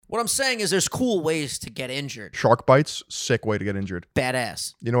What I'm saying is there's cool ways to get injured. Shark bites, sick way to get injured.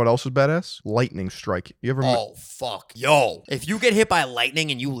 Badass. You know what else is badass? Lightning strike. You ever? Oh, fuck. Yo. If you get hit by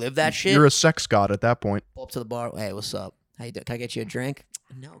lightning and you live that shit. You're a sex god at that point. Pull up to the bar. Hey, what's up? How you doing? Can I get you a drink?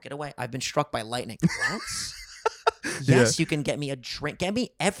 No, get away. I've been struck by lightning. What? Yes, you can get me a drink. Get me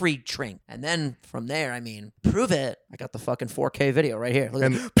every drink. And then from there, I mean, prove it. I got the fucking 4K video right here. Look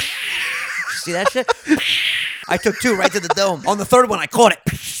at see that shit? I took 2 right to the dome. On the 3rd one, I caught it.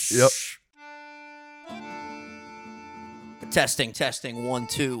 Yep. Testing. 1,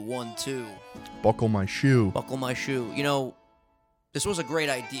 2, 1, 2. Buckle my shoe. Buckle my shoe. You know, this was a great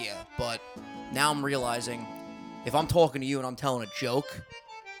idea, but now I'm realizing if I'm talking to you and I'm telling a joke,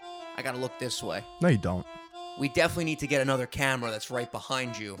 I gotta look this way. No, you don't. We definitely need to get another camera that's right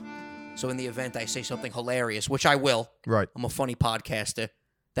behind you. So in the event I say something hilarious, which I will. Right. I'm a funny podcaster.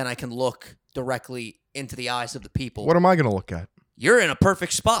 Then I can look directly into the eyes of the people. What am I going to look at? You're in a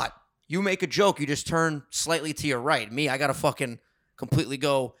perfect spot. You make a joke, you just turn slightly to your right. Me, I got to fucking completely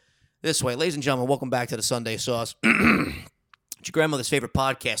go this way. Ladies and gentlemen, welcome back to the Sunday Sauce. It's your grandmother's favorite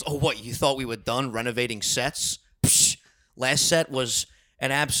podcast. Oh, what? You thought we were done renovating sets? Psh, last set was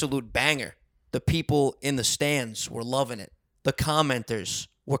an absolute banger. The people in the stands were loving it. The commenters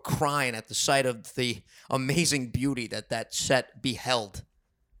were crying at the sight of the amazing beauty that set beheld.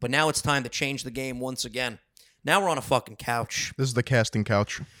 But now it's time to change the game once again. Now we're on a fucking couch. This is the casting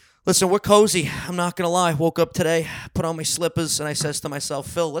couch. Listen, we're cozy. I'm not going to lie. Woke up today, put on my slippers, and I says to myself,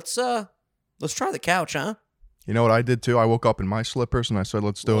 Phil, let's try the couch, huh? You know what I did too? I woke up in my slippers and I said,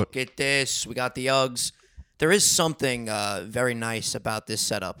 let's do it. Look at this. We got the Uggs. There is something very nice about this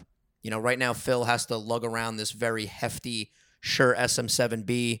setup. You know, right now Phil has to lug around this very hefty Shure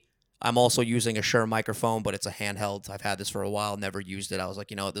SM7B. I'm also using a Shure microphone, but it's a handheld. I've had this for a while, never used it. I was like,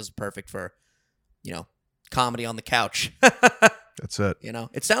 you know what, this is perfect for, you know, comedy on the couch. That's it. You know,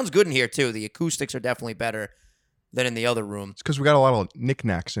 it sounds good in here too. The acoustics are definitely better than in the other room. It's because we got a lot of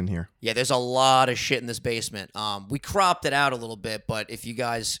knickknacks in here. Yeah, there's a lot of shit in this basement. We cropped it out a little bit, but if you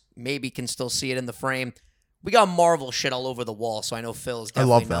guys maybe can still see it in the frame, we got Marvel shit all over the wall, so I know Phil is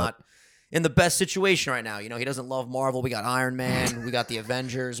definitely not in the best situation right now. You know, he doesn't love Marvel. We got Iron Man, we got the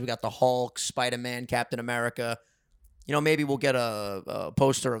Avengers, we got the Hulk, Spider-Man, Captain America. You know, maybe we'll get a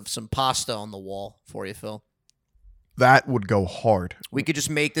poster of some pasta on the wall for you, Phil. That would go hard. We could just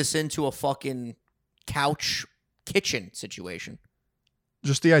make this into a fucking couch kitchen situation.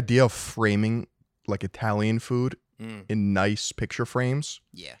 Just the idea of framing like Italian food in nice picture frames.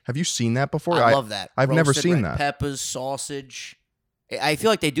 Yeah. Have you seen that before? I love that. I've never Roasted seen red that. Peppers, sausage. I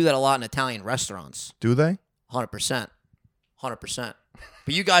feel like they do that a lot in Italian restaurants. Do they? 100%. 100%.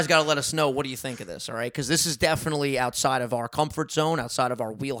 But you guys got to let us know, what do you think of this, all right? Because this is definitely outside of our comfort zone, outside of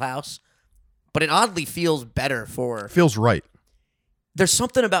our wheelhouse. But it oddly feels better for... Feels right. There's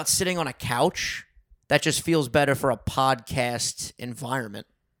something about sitting on a couch that just feels better for a podcast environment.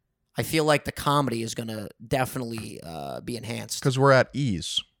 I feel like the comedy is going to definitely be enhanced. Because we're at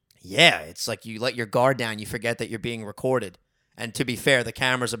ease. Yeah, it's like you let your guard down, you forget that you're being recorded. And to be fair, the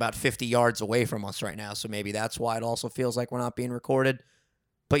camera's about 50 yards away from us right now, so maybe that's why it also feels like we're not being recorded.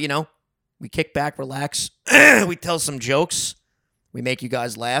 But, you know, we kick back, relax, we tell some jokes, we make you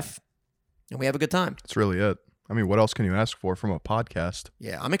guys laugh, and we have a good time. That's really it. I mean, what else can you ask for from a podcast?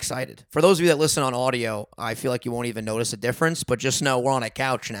 Yeah, I'm excited. For those of you that listen on audio, I feel like you won't even notice a difference, but just know we're on a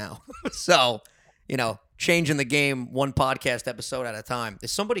couch now. So, you know, changing the game one podcast episode at a time.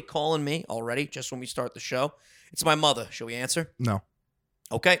 Is somebody calling me already just when we start the show? It's my mother. Shall we answer? No.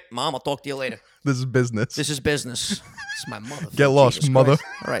 Okay, Mom, I'll talk to you later. This is business. This is business. It's my mother. Get lost, Jesus mother.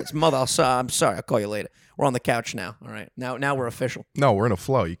 Christ. All right, it's mother. I'm sorry. I'll call you later. We're on the couch now. All right. Now we're official. No, we're in a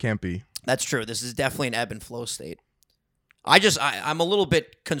flow. You can't be. That's true. This is definitely an ebb and flow state. I'm a little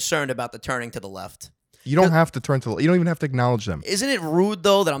bit concerned about the turning to the left. You don't have to turn to. You don't even have to acknowledge them. Isn't it rude,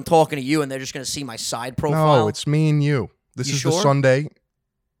 though, that I'm talking to you and they're just going to see my side profile? No, it's me and you. This You is sure? the Sunday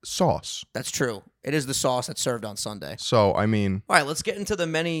sauce. That's true. It is the sauce that's served on Sunday. So, I mean, All right, let's get into the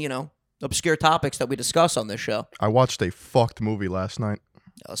many, obscure topics that we discuss on this show. I watched a fucked movie last night.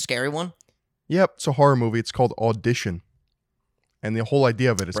 A scary one? Yep, it's a horror movie. It's called Audition. And the whole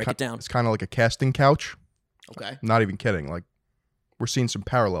idea of it is Break it down. It's kind of like a casting couch. Okay. Not even kidding. Like, we're seeing some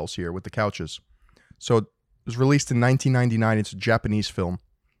parallels here with the couches. So, it was released in 1999. It's a Japanese film.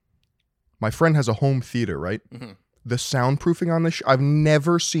 My friend has a home theater, right? Mm-hmm. The soundproofing on this, I've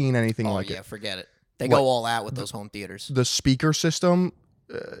never seen anything like it. Forget it. They go all out with those home theaters. The speaker system,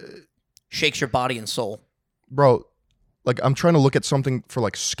 Shakes your body and soul. bro, like I'm trying to look at something for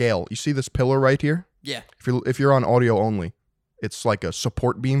like scale. You see this pillar right here? Yeah. If you're on audio only, it's like a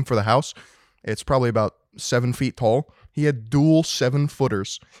support beam for the house. It's probably about 7 feet tall. He had dual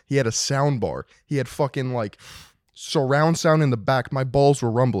 7-footers. He had a sound bar. He had fucking like surround sound in the back. My balls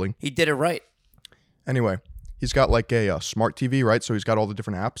were rumbling. He did it right. Anyway, he's got like a smart TV, right? So he's got all the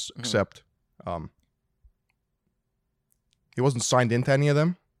different apps, except he wasn't signed into any of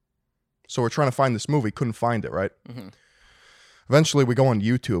them. So we're trying to find this movie. Couldn't find it, right? Eventually, we go on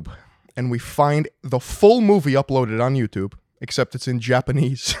YouTube, and we find the full movie uploaded on YouTube, except it's in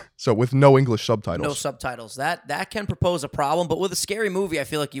Japanese, so with no English subtitles. No subtitles. That can propose a problem, but with a scary movie, I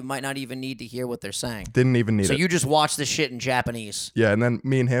feel like you might not even need to hear what they're saying. Didn't even need it. So you just watch this shit in Japanese. Yeah, and then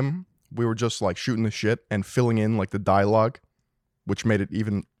me and him, we were just like shooting the shit and filling in like the dialogue, which made it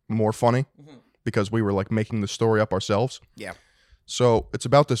even more funny because we were like making the story up ourselves. Yeah. So it's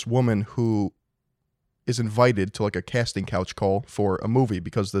about this woman who is invited to like a casting couch call for a movie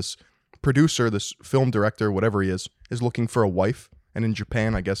because this producer, this film director, whatever he is looking for a wife. And in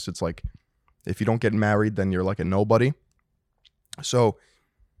Japan, I guess it's like if you don't get married, then you're like a nobody. So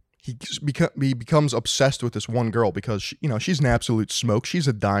he becomes obsessed with this one girl because she, she's an absolute smoke. She's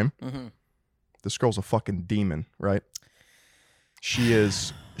a dime. This girl's a fucking demon, right? She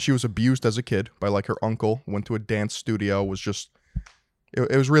was abused as a kid by like her uncle. Went to a dance studio. Was just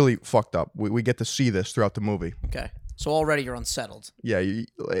it was really fucked up. We get to see this throughout the movie. Okay. So already you're unsettled. Yeah,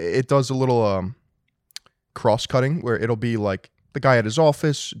 it does a little cross-cutting where it'll be like the guy at his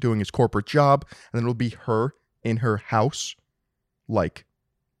office doing his corporate job, and then it'll be her in her house, like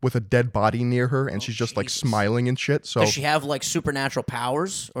with a dead body near her, and she's just like smiling and shit. So does she have like supernatural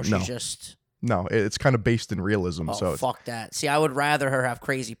powers, or she's just... No, it's kind of based in realism. Oh, so fuck that. See, I would rather her have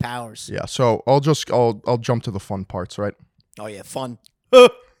crazy powers. Yeah, so I'll jump to the fun parts, right? Oh yeah, fun.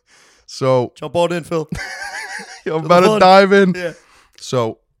 So jump on in, Phil. I'm about to dive in. Yeah.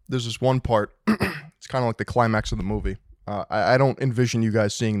 So there's this one part. It's kind of like the climax of the movie. I don't envision you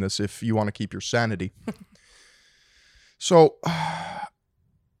guys seeing this if you want to keep your sanity. So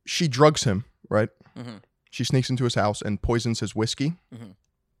she drugs him, right? She sneaks into his house and poisons his whiskey.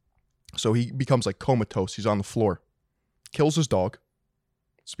 So he becomes like comatose. He's on the floor. Kills his dog.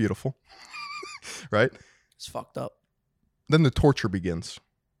 It's beautiful. Right? It's fucked up. Then the torture begins.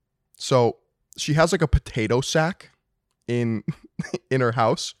 So she has like a potato sack in her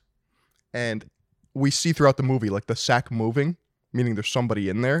house, and we see throughout the movie like the sack moving, meaning there's somebody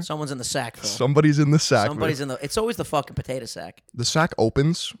in there. Someone's in the sack, Phil. Somebody's in the sack. Somebody's in the... It's always the fucking potato sack. The sack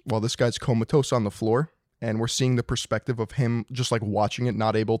opens while this guy's comatose on the floor, and we're seeing the perspective of him just like watching it,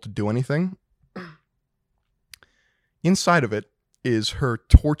 not able to do anything. Inside of it is her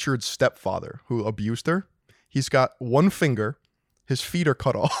tortured stepfather who abused her. He's got one finger. His feet are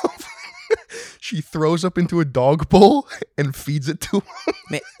cut off. She throws up into a dog bowl and feeds it to him.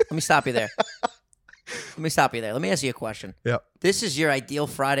 Let me stop you there. Let me ask you a question. Yeah. This is your ideal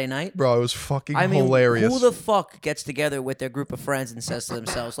Friday night? Bro, it was fucking I mean, hilarious. who the fuck gets together with their group of friends and says to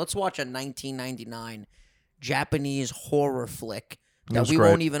themselves, let's watch a 1999 Japanese horror flick that we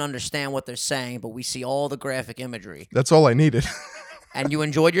won't even understand what they're saying, but we see all the graphic imagery. That's all I needed. And you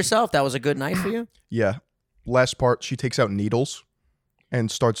enjoyed yourself? That was a good night for you? Yeah. Last part, she takes out needles and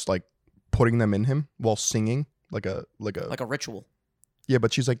starts like putting them in him while singing like a ritual. Yeah,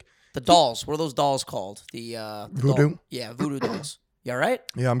 but she's like the dolls. What are those dolls called? The voodoo. Yeah, voodoo dolls. You all right?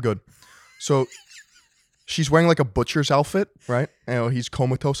 Yeah, I'm good. So she's wearing like a butcher's outfit, right? And he's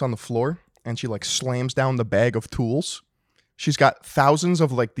comatose on the floor, and she like slams down the bag of tools. She's got thousands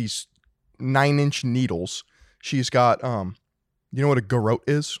of like these 9-inch needles. She's got you know what a garrote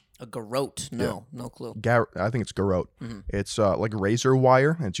is? A garrote? No, no clue. I think it's garrote. It's like razor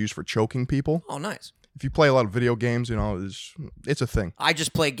wire, and it's used for choking people. Oh, nice. If you play a lot of video games, it's a thing. I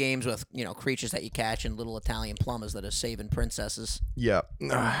just play games with creatures that you catch and little Italian plumbers that are saving princesses. Yeah,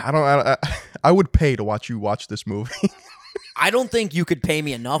 I would pay to watch you watch this movie. I don't think you could pay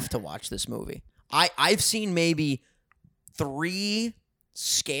me enough to watch this movie. I've seen maybe 3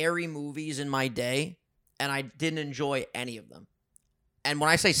 scary movies in my day, and I didn't enjoy any of them. And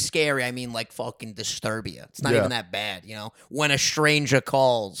when I say scary, I mean like fucking Disturbia. It's not even that bad, When a Stranger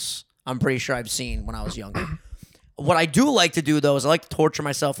Calls, I'm pretty sure I've seen when I was younger. What I do like to do, though, is I like to torture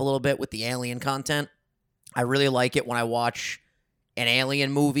myself a little bit with the alien content. I really like it when I watch an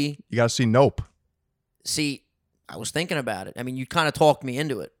alien movie. You got to see Nope. See, I was thinking about it. I mean, you kind of talked me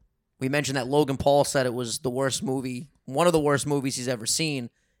into it. We mentioned that Logan Paul said it was the worst movie, one of the worst movies he's ever seen.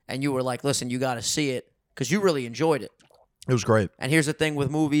 And you were like, listen, you got to see it because you really enjoyed it. It was great. And here's the thing with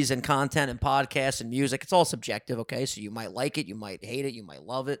movies and content and podcasts and music. It's all subjective, okay? So you might like it, you might hate it, you might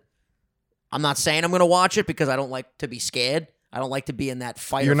love it. I'm not saying I'm going to watch it because I don't like to be scared. I don't like to be in that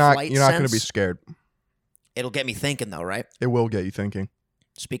fight or flight sense. You're not going to be scared. It'll get me thinking, though, right? It will get you thinking.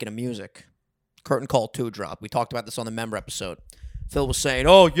 Speaking of music, Curtain Call 2 dropped. We talked about this on the member episode. Phil was saying,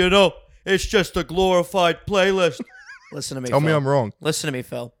 oh, it's just a glorified playlist. Listen to me, Tell Phil. me I'm wrong. Listen to me,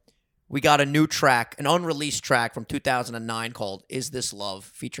 Phil. We got a new track, an unreleased track from 2009 called Is This Love,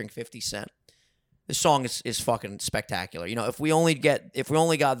 featuring 50 Cent. This song is fucking spectacular. If we only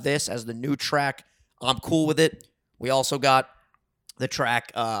got this as the new track, I'm cool with it. We also got the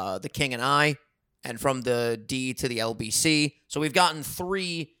track The King and I, and From the D to the LBC. So we've gotten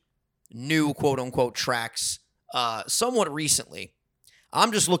 3 new quote-unquote tracks somewhat recently.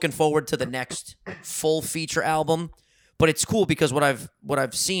 I'm just looking forward to the next full feature album. But it's cool because what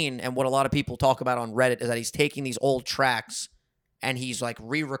I've seen and what a lot of people talk about on Reddit is that he's taking these old tracks and he's like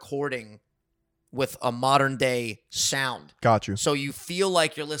re-recording with a modern day sound. Got you. So you feel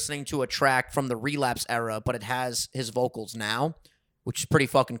like you're listening to a track from the Relapse era, but it has his vocals now, which is pretty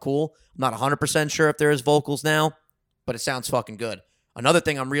fucking cool. I'm not 100% sure if there is vocals now, but it sounds fucking good. Another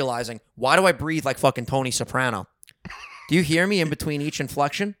thing I'm realizing, why do I breathe like fucking Tony Soprano? Do you hear me in between each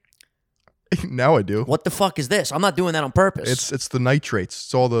inflection? Now I do. What the fuck is this? I'm not doing that on purpose. It's the nitrates.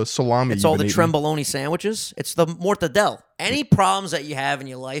 It's all the salami. It's all the Tremboloni sandwiches. It's the mortadella. Any problems that you have in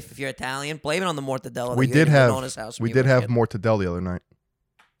your life, if you're Italian, blame it on the mortadella. We did have Mortadella mortadella the other night.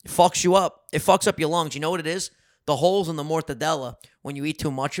 It fucks you up. It fucks up your lungs. You know what it is? The holes in the mortadella, when you eat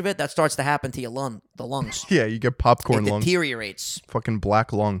too much of it, that starts to happen to your the lungs. Yeah, you get popcorn It lungs. deteriorates. Fucking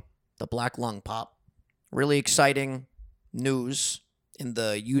black lung. The black lung pop. Really exciting news in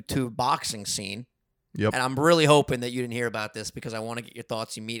the YouTube boxing scene. Yep. And I'm really hoping that you didn't hear about this because I want to get your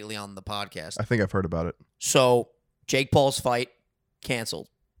thoughts immediately on the podcast. I think I've heard about it. So, Jake Paul's fight canceled.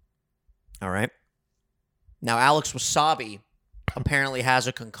 All right. Now, Alex Wasabi apparently has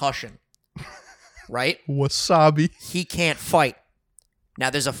a concussion. Right? Wasabi. He can't fight. Now,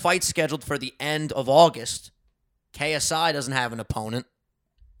 there's a fight scheduled for the end of August. KSI doesn't have an opponent.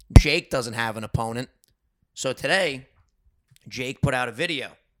 Jake doesn't have an opponent. So today, Jake put out a video.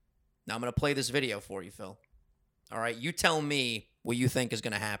 Now, I'm going to play this video for you, Phil. All right? You tell me what you think is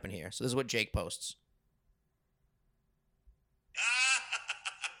going to happen here. So this is what Jake posts.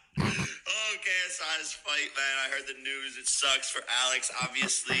 Oh, KSI's fight, man. I heard the news. It sucks for Alex.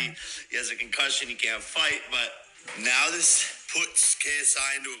 Obviously, he has a concussion. He can't fight. But now this puts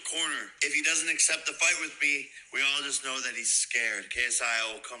KSI into a corner. If he doesn't accept the fight with me, we all just know that he's scared. KSI,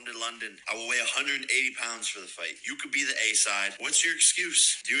 I will come to London. I will weigh 180 pounds for the fight. You could be the A side. What's your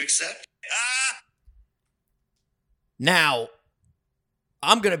excuse? Do you accept? Now,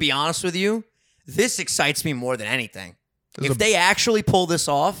 I'm going to be honest with you. This excites me more than anything. If they actually pull this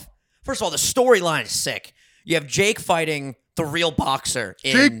off, first of all, the storyline is sick. You have Jake fighting the real boxer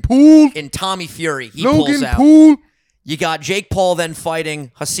in Tommy Fury. He pulls out. Poole. You got Jake Paul then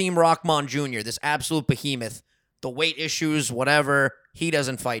fighting Hasim Rahman Jr., this absolute behemoth. The weight issues, whatever. He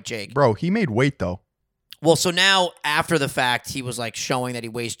doesn't fight Jake. Bro, he made weight, though. Well, so now, after the fact, he was like showing that he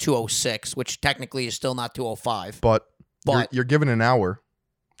weighs 206, which technically is still not 205. But you're given an hour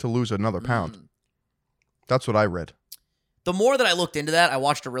to lose another pound. That's what I read. The more that I looked into that, I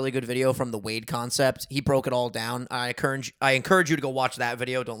watched a really good video from the Wade Concept. He broke it all down. I encourage you to go watch that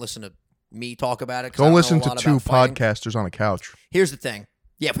video. Don't listen to me talk about it. Don't listen to two podcasters on a couch. Here's the thing.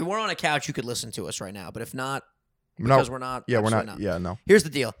 Yeah, if we were on a couch, you could listen to us right now. But if not, we're not. Yeah, we're not. Yeah, no. Here's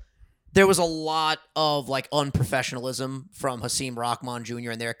the deal. There was a lot of like unprofessionalism from Hasim Rahman Jr.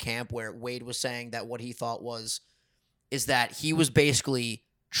 in their camp where Wade was saying that what he thought is that he was basically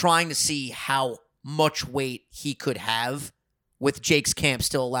trying to see how much weight he could have with Jake's camp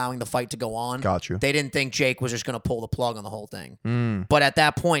still allowing the fight to go on. Got you. They didn't think Jake was just going to pull the plug on the whole thing. But at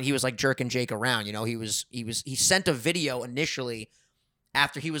that point, he was like jerking Jake around. You know, he sent a video initially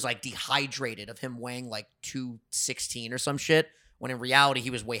after he was like dehydrated of him weighing like 216 or some shit, when in reality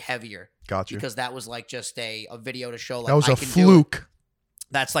he was way heavier. Got you. Because that was like just a video to show like that was I a can fluke. Do it.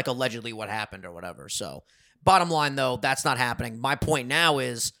 That's like allegedly what happened or whatever. So bottom line though, that's not happening. My point now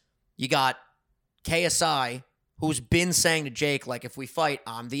is you got KSI, who's been saying to Jake, like, if we fight,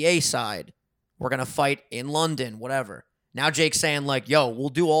 I'm the A side. We're going to fight in London, whatever. Now Jake's saying, like, yo, we'll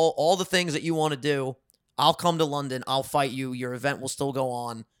do all the things that you want to do. I'll come to London. I'll fight you. Your event will still go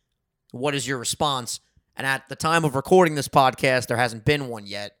on. What is your response? And at the time of recording this podcast, there hasn't been one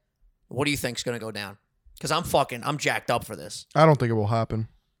yet. What do you think's going to go down? Because I'm jacked up for this. I don't think it will happen.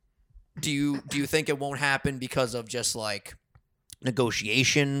 Do you think it won't happen because of just, like,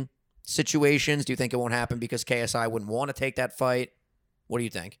 negotiation situations? Do you think it won't happen because KSI wouldn't want to take that fight? What do you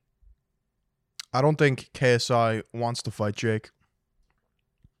think? I don't think KSI wants to fight Jake.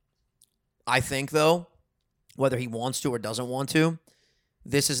 I think, though, whether he wants to or doesn't want to,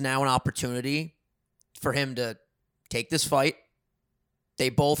 this is now an opportunity for him to take this fight. They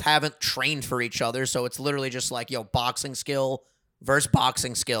both haven't trained for each other, so it's literally just like, boxing skill versus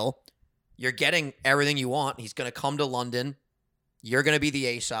boxing skill. You're getting everything you want. He's going to come to London. You're going to be the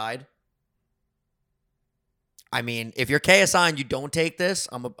A side. I mean, if you're KSI and you don't take this,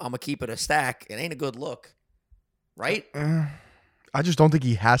 I'm going to keep it a stack. It ain't a good look. Right? I just don't think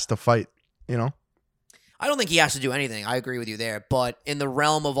he has to fight, you know? I don't think he has to do anything. I agree with you there. But in the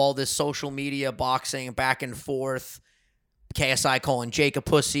realm of all this social media, boxing, back and forth, KSI calling Jake a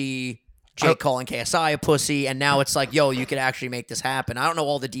pussy, Jake calling KSI a pussy, and now it's like, you could actually make this happen. I don't know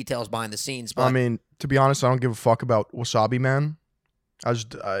all the details behind the scenes, but... I mean, to be honest, I don't give a fuck about Wasabi Man.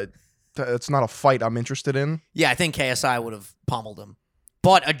 It's not a fight I'm interested in. Yeah, I think KSI would have pummeled him.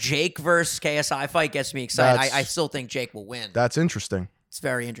 But a Jake versus KSI fight gets me excited. I still think Jake will win. That's interesting. It's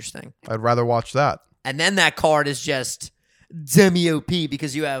very interesting. I'd rather watch that. And then that card is just demi-OP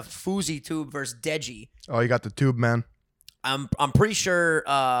because you have Fuzi Tube versus Deji. Oh, you got the tube, man. I'm pretty sure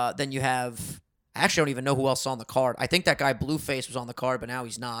then you have... I actually don't even know who else is on the card. I think that guy Blueface was on the card, but now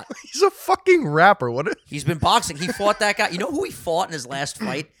he's not. He's a fucking rapper. He's been boxing. He fought that guy. You know who he fought in his last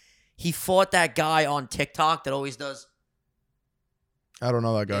fight? He fought that guy on TikTok that always does... I don't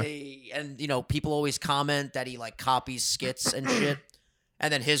know that guy. And, people always comment that he, copies skits and shit.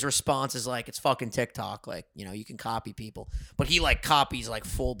 And then his response is it's fucking TikTok. You can copy people. But he, copies,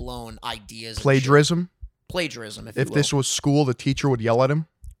 full-blown ideas. Plagiarism? Plagiarism, if you If will. this was school, the teacher would yell at him?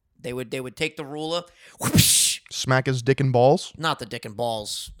 They would take the ruler, whoosh, Smack his dick and balls? not the dick and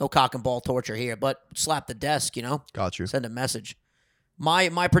balls. No cock and ball torture here, but slap the desk, Got you. Send a message.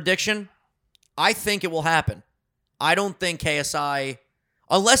 My prediction, I think it will happen. I don't think KSI,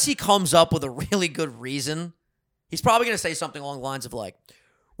 unless he comes up with a really good reason, he's probably going to say something along the lines of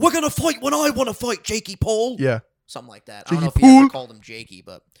we're going to fight when I want to fight, Jakey Paul. Yeah. Something like that. I Jakey don't know if he Paul. ever called him Jakey,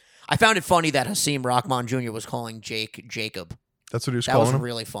 but I found it funny that Hasim Rahman Jr. was calling Jake Jacob. That's what he was That was calling him?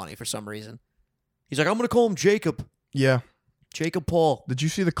 really funny for some reason. He's like, I'm going to call him Jacob. Yeah. Jacob Paul. Did you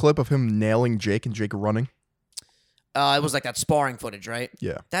see the clip of him nailing Jake and Jake running? It was that sparring footage, right?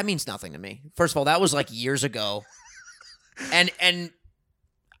 Yeah. That means nothing to me. First of all, that was years ago. And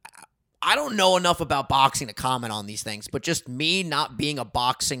I don't know enough about boxing to comment on these things, but just me not being a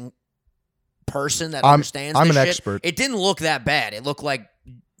boxing person that understands I'm this an shit, expert. it didn't look that bad. It looked like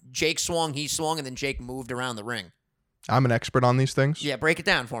Jake swung, he swung, and then Jake moved around the ring. I'm an expert on these things. Yeah, break it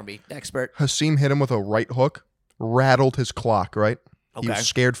down for me, expert. Hasim hit him with a right hook, rattled his clock, right? He Okay. was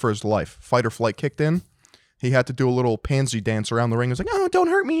scared for his life. Fight or flight kicked in. He had to do a little pansy dance around the ring. He was like, oh, don't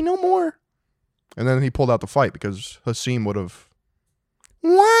hurt me, no more. And then he pulled out the fight because Hasim would have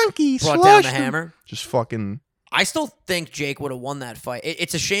wonky Brought down the slushed him. hammer. Just fucking... I still think Jake would have won that fight.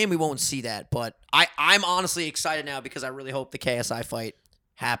 It's a shame we won't see that, but I'm honestly excited now because I really hope the KSI fight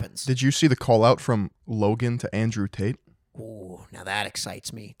happens. Did you see the call out from Logan to Andrew Tate? Ooh, now that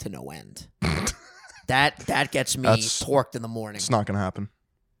excites me to no end. that gets me That's- torqued in the morning. It's not going to happen.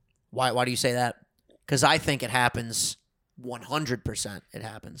 Why do you say that? Because I think it happens 100%. It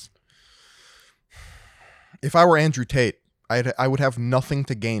happens. If I were Andrew Tate, I would have nothing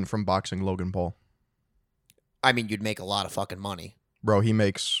to gain from boxing Logan Paul. I mean, you'd make a lot of fucking money. Bro, he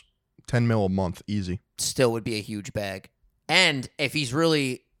makes 10 mil a month, easy. Still would be a huge bag. And if he's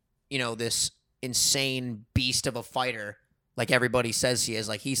really, this insane beast of a fighter, like everybody says he is,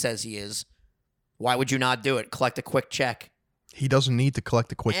 like he says he is, why would you not do it? Collect a quick check. He doesn't need to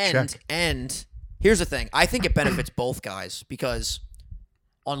collect a quick check. And here's the thing. I think it benefits both guys because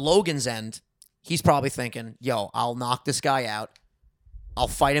on Logan's end, he's probably thinking, I'll knock this guy out. I'll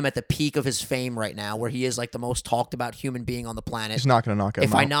fight him at the peak of his fame right now, where he is the most talked about human being on the planet. He's not going to knock him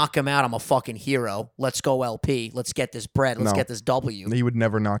If out. I knock him out, I'm a fucking hero. Let's go LP. Let's get this bread. Let's No. get this W. He would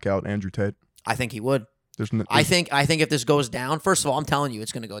never knock out Andrew Tate. I think he would. There's I think if this goes down, first of all, I'm telling you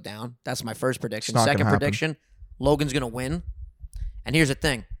it's going to go down. That's my first prediction. It's not Second gonna happen. prediction, Logan's going to win. And here's the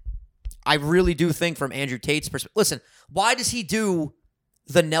thing. I really do think from Andrew Tate's perspective. Listen, why does he do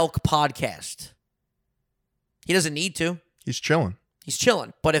the Nelk podcast? He doesn't need to. he's chilling. He's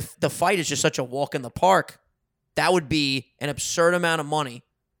chilling. But if the fight is just such a walk in the park, that would be an absurd amount of money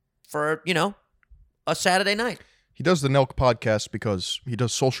for, a Saturday night. He does the Nelk podcast because he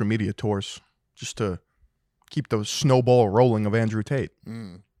does social media tours just to keep the snowball rolling of Andrew Tate.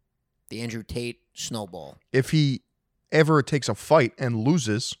 The Andrew Tate snowball. If he ever takes a fight and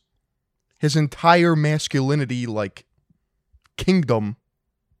loses, his entire masculinity, kingdom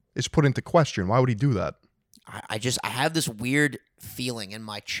is put into question. Why would he do that? I have this weird feeling in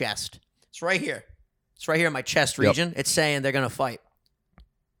my chest. It's right here. It's right here in my chest region. It's saying they're going to fight.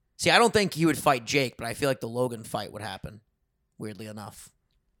 See, I don't think he would fight Jake, but I feel like the Logan fight would happen, weirdly enough.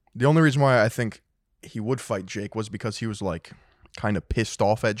 The only reason why I think he would fight Jake was because he was kind of pissed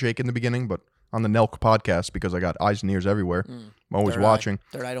off at Jake in the beginning, but on the Nelk podcast, because I got eyes and ears everywhere, I'm always watching.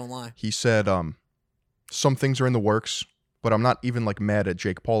 Third eye don't lie. He said some things are in the works, but I'm not even like mad at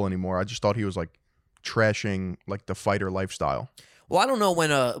Jake Paul anymore. I just thought he was like trashing like the fighter lifestyle. Well, I don't know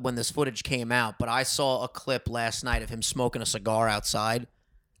when this footage came out, but I saw a clip last night of him smoking a cigar outside,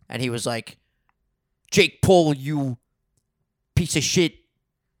 and he was like, Jake Paul, you piece of shit.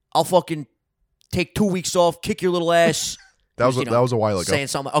 I'll fucking take 2 weeks off, kick your little ass. That was a while ago. Saying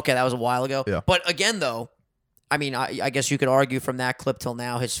something. Okay, that was a while ago. Yeah. But again, though, I mean, I guess you could argue from that clip till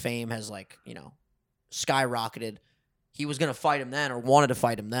now, his fame has like, skyrocketed. He was gonna fight him then, or wanted to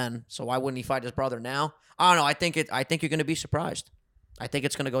fight him then. So why wouldn't he fight his brother now? I don't know. I think you're gonna be surprised. I think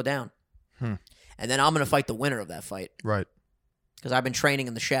it's gonna go down. And then I'm gonna fight the winner of that fight. Right. Because I've been training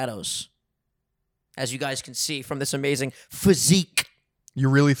in the shadows, as you guys can see from this amazing physique. You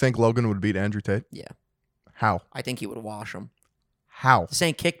really think Logan would beat Andrew Tate? Yeah. How? I think he would wash him. How? This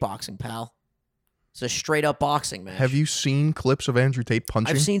ain't kickboxing, pal. It's a straight up boxing match. Have you seen clips of Andrew Tate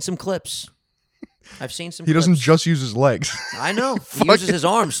punching? I've seen some clips. He doesn't just use his legs. I know. He uses his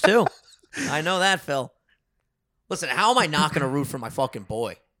arms, too. I know that, Phil. Listen, how am I not going to root for my fucking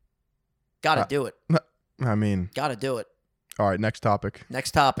boy? Gotta do it. I mean. Gotta do it. All right, next topic.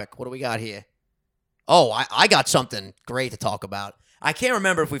 Next topic. What do we got here? Oh, I got something great to talk about. I can't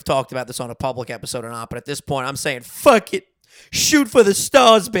remember if we've talked about this on a public episode or not, but at this point, I'm saying, fuck it. Shoot for the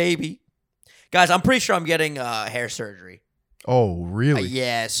stars, baby. Guys, I'm pretty sure I'm getting hair surgery. Oh, really?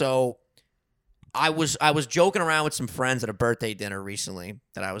 Yeah, so I was joking around with some friends at a birthday dinner recently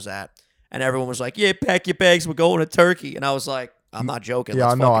that I was at, and everyone was like, yeah, pack your bags, we're going to Turkey. And I was like, I'm not joking. Yeah,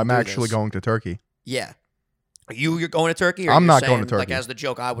 Let's no, fucking I'm do actually this. going to Turkey. Yeah. You're going to Turkey? Or I'm you're not saying, going to Turkey. Like, as the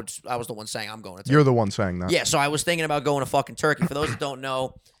joke, I was the one saying I'm going to Turkey. You're the one saying that. Yeah, so I was thinking about going to fucking Turkey. For those that don't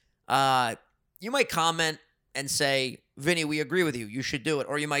know, you might comment and say, Vinny, we agree with you. You should do it.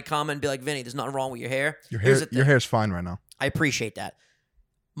 Or you might comment and be like, Vinny, there's nothing wrong with your hair. Your hair's fine right now. I appreciate that.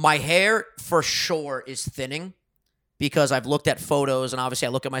 My hair, for sure, is thinning because I've looked at photos, and obviously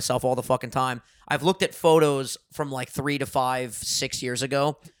I look at myself all the fucking time. I've looked at photos from like 3 to 5, 6 years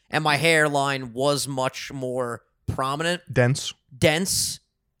ago, and my hairline was much more prominent. Dense,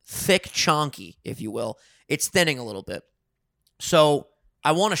 thick, chonky, if you will. It's thinning a little bit. So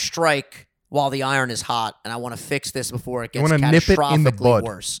I want to strike while the iron is hot, and I want to fix this before it gets catastrophically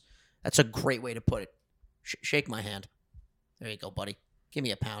worse. That's a great way to put it. Shake my hand. There you go, buddy. Give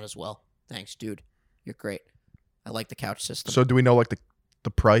me a pound as well. Thanks, dude. You're great. I like the couch system. So do we know like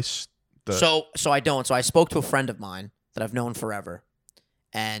the price? So I don't. So I spoke to a friend of mine that I've known forever,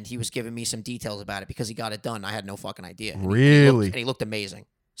 and he was giving me some details about it because he got it done. I had no fucking idea. Really? And he looked amazing.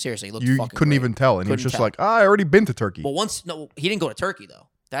 Seriously, he looked You fucking couldn't great. even tell, and he was Couldn't just tell. like, I already been to Turkey. Well, he didn't go to Turkey, though.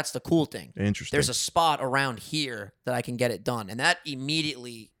 That's the cool thing. Interesting. There's a spot around here that I can get it done, and that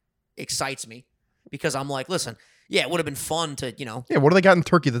immediately excites me because I'm like, listen, yeah, it would have been fun to, Yeah, what do they got in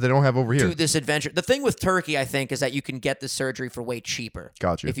Turkey that they don't have over here? do this adventure. The thing with Turkey, I think, is that you can get the surgery for way cheaper.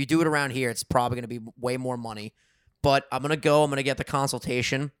 Gotcha. If you do it around here, it's probably going to be way more money. But I'm going to get the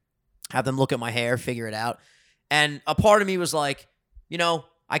consultation, have them look at my hair, figure it out. And a part of me was like,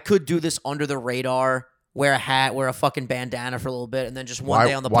 I could do this under the radar, wear a hat, wear a fucking bandana for a little bit, and then just one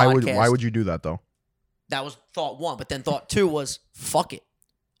day on the podcast. Why would you do that, though? That was thought one. But then thought two was, fuck it.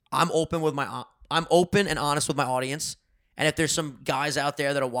 I'm open and honest with my audience. And if there's some guys out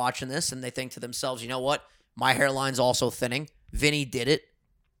there that are watching this and they think to themselves, you know what? My hairline's also thinning. Vinny did it.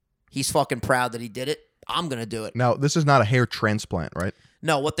 He's fucking proud that he did it. I'm going to do it. Now, this is not a hair transplant, right?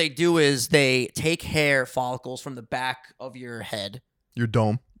 No, what they do is they take hair follicles from the back of your head, Your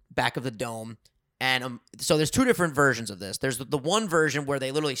dome. back of the dome. And so there's two different versions of this. There's the one version where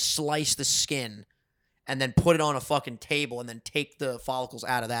they literally slice the skin and then put it on a fucking table and then take the follicles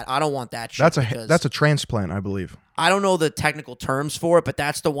out of that. I don't want that shit. That's a transplant, I believe. I don't know the technical terms for it, but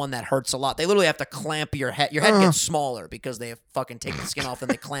that's the one that hurts a lot. They literally have to clamp your head. Your head gets smaller because they fucking take the skin off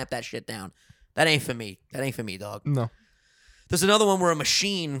and they clamp that shit down. That ain't for me. That ain't for me, dog. No. There's another one where a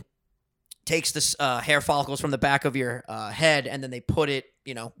machine takes this hair follicles from the back of your head and then they put it,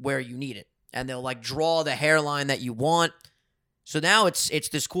 where you need it. And they'll like draw the hairline that you want. So now it's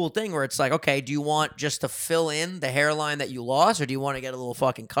this cool thing where it's like, okay, do you want just to fill in the hairline that you lost, or do you want to get a little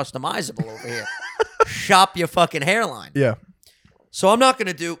fucking customizable over here? Shop your fucking hairline. Yeah. So I'm not going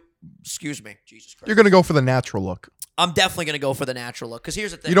to do, excuse me, Jesus Christ. You're going to go for the natural look. I'm definitely going to go for the natural look because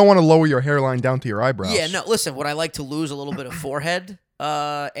here's the thing. You don't want to lower your hairline down to your eyebrows. Yeah, no, listen, would I like to lose a little bit of forehead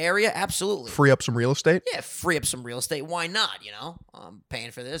area? Absolutely. Free up some real estate? Yeah, free up some real estate. Why not, I'm paying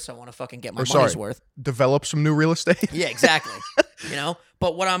for this. I want to fucking get my money's worth. Develop some new real estate? Yeah, exactly.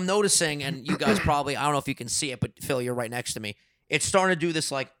 But what I'm noticing, and you guys probably, I don't know if you can see it, but Phil, you're right next to me, it's starting to do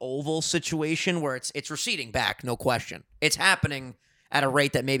this like oval situation where it's receding back, no question. It's happening at a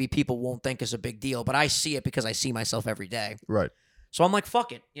rate that maybe people won't think is a big deal, but I see it because I see myself every day. Right. So I'm like,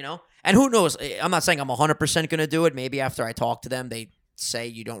 fuck it, you know? And who knows? I'm not saying I'm 100% going to do it. Maybe after I talk to them, they say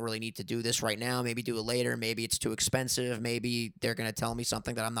you don't really need to do this right now. Maybe do it later. Maybe it's too expensive. Maybe they're going to tell me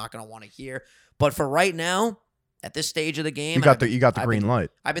something that I'm not going to want to hear. But for right now, at this stage of the game, You got the green light.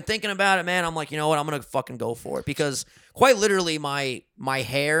 I've been thinking about it, man. I'm like, you know what? I'm going to fucking go for it. Because quite literally, my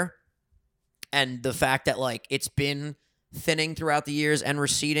hair and the fact that, like, it's been thinning throughout the years and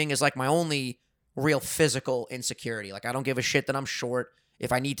receding is, like, my only real physical insecurity. Like, I don't give a shit that I'm short.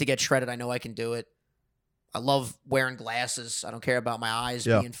 If I need to get shredded, I know I can do it. I love wearing glasses. I don't care about my eyes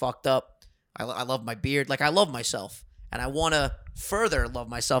being fucked up. I love my beard. Like, I love myself. And I want to further love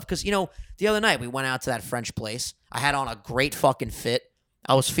myself because, you know, the other night we went out to that French place. I had on a great fucking fit.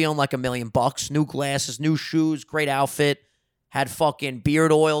 I was feeling like $1,000,000. New glasses, new shoes, great outfit. Had fucking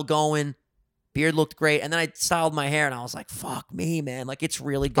beard oil going. Beard looked great. And then I styled my hair and I was like, fuck me, man. Like, it's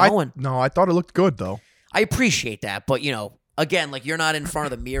really going. I thought it looked good, though. I appreciate that. But, you know, again, like, you're not in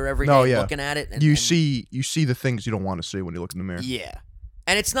front of the mirror every day looking at it. You see the things you don't want to see when you look in the mirror. Yeah.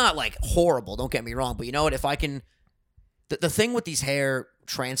 And it's not, like, horrible. Don't get me wrong. But you know what? If I can... The thing with these hair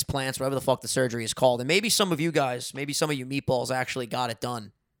transplants, whatever the fuck the surgery is called, and maybe some of you guys, maybe some of you meatballs actually got it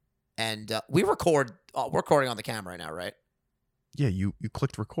done. And we're recording on the camera right now, right? Yeah, you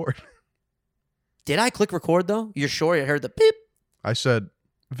clicked record. Did I click record, though? You're sure you heard the beep? I said,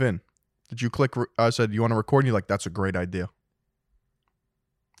 Vin, did you click? I said, you want to record? And you're like, that's a great idea.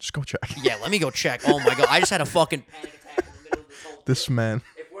 Just go check. Yeah, let me go check. Oh, my God. I just had a fucking panic attack in the middle of this whole thing. This man.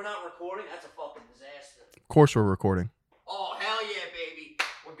 If we're not recording, that's a fucking disaster. Of course we're recording. Oh, hell yeah, baby.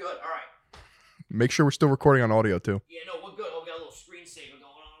 We're good. All right. Make sure we're still recording on audio, too. Yeah, no, we're good. Oh, we got a little screensaver going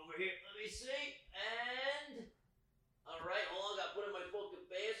on over here. Let me see. And... All right, hold on. I got to put in my fucking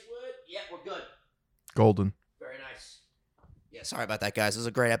password. Yeah, we're good. Golden. Very nice. Yeah, sorry about that, guys. This is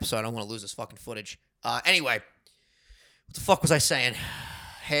a great episode. I don't want to lose this fucking footage. Anyway, what the fuck was I saying?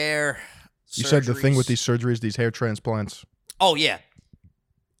 Hair. You said the thing surgeries. with these surgeries, these hair transplants. Oh, yeah.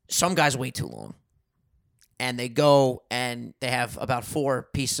 Some guys wait too long. And they go and they have about 4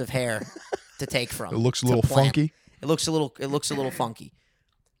 pieces of hair to take from. It looks a to little plant. funky. It looks a little funky.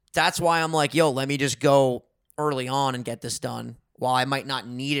 That's why I'm like, yo, let me just go early on and get this done. While I might not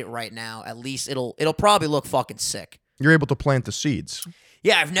need it right now, at least it'll probably look fucking sick. You're able to plant the seeds.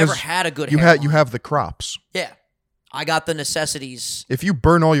 Yeah, I've never 'Cause had a good You hairline. have the crops. Yeah. I got the necessities. If you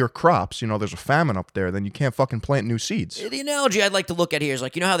burn all your crops, you know, there's a famine up there, then you can't fucking plant new seeds. The analogy I'd like to look at here is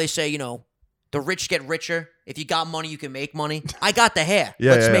like, you know how they say, you know, the rich get richer. If you got money, you can make money. I got the hair.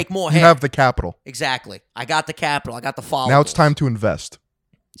 Yeah, Let's yeah, make yeah. more You hair. have the capital. Exactly. I got the capital. I got the follicles. Now it's time to invest.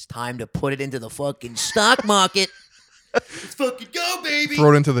 It's time to put it into the fucking stock market. Let's fucking go, baby.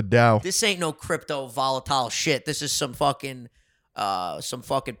 Throw it into the Dow. This ain't no crypto volatile shit. This is some fucking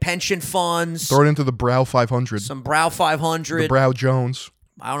pension funds. Throw it into the Brow 500. Some Brow 500. The Brow Jones.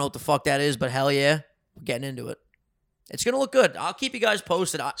 I don't know what the fuck that is, but hell yeah, we're getting into it. It's gonna look good. I'll keep you guys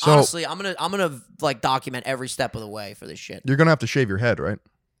posted. Honestly, I'm gonna like document every step of the way for this shit. You're going to have to shave your head, right?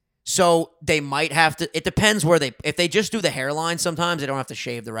 So they might have to. It depends where they. If they just do the hairline, sometimes they don't have to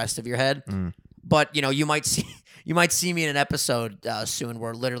shave the rest of your head. But you know, you might see me in an episode soon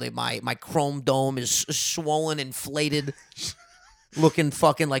where literally my chrome dome is swollen, inflated, looking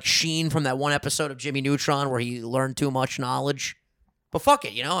fucking like Sheen from that one episode of Jimmy Neutron where he learned too much knowledge. But fuck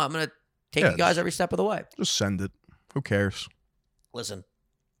it, you know, I'm gonna take you guys every step of the way. Just send it. Who cares? Listen,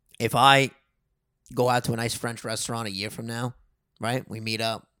 if I go out to a nice French restaurant a year from now, right? We meet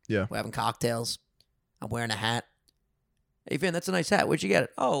up. Yeah. We're having cocktails. I'm wearing a hat. Hey, Vin, that's a nice hat. Where'd you get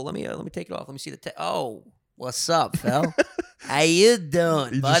it? Oh, let me take it off. Let me see the oh, what's up, Phil? How you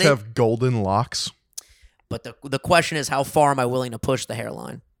doing, You buddy? just have golden locks. But the question is, how far am I willing to push the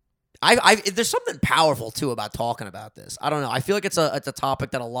hairline? There's something powerful too about talking about this. I don't know. I feel like it's a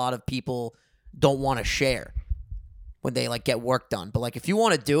topic that a lot of people don't want to share when they like get work done. But like, if you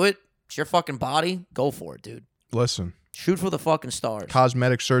want to do it, it's your fucking body. Go for it, dude. Listen, Shoot for the fucking stars.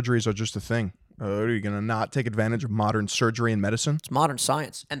 cosmetic surgeries are just a thing. Are you going to not take advantage of modern surgery and medicine? It's modern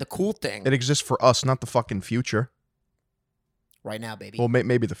science. And the cool thing It exists for us, not the fucking future. right now, baby. Well,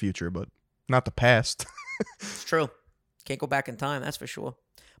 maybe the future, but not the past. It's true. Can't go back in time, that's for sure.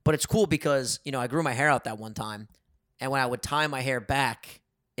 But it's cool because, you know, I grew my hair out that one time. And when I would tie my hair back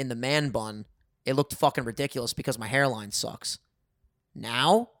in the man bun, it looked fucking ridiculous because my hairline sucks.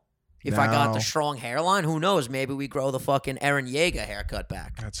 Now, if I got Now. the strong hairline, who knows? Maybe we grow the fucking Eren Yeager haircut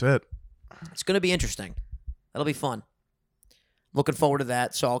back. That's it. It's going to be interesting. That'll be fun. Looking forward to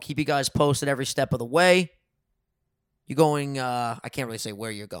that. So I'll keep you guys posted every step of the way. You going? I can't really say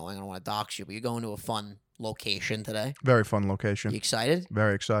where you're going. I don't want to dox you, but you're going to a fun location today. Very fun location. You excited?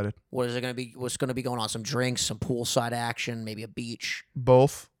 Very excited. What is it going to be? What's going to be going on? Some drinks, some poolside action, maybe a beach.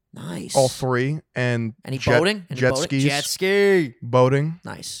 Both. Nice. All three. And Any boating? Any jet boating? skis. Jet ski. Boating.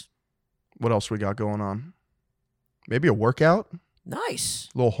 Nice. What else we got going on? Maybe a workout? Nice.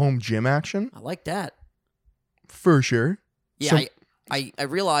 A little home gym action? I like that. For sure. Yeah, Some- I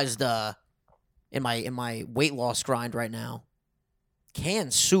realized in my weight loss grind right now,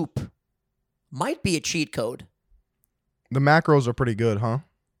 canned soup might be a cheat code. The macros are pretty good, huh?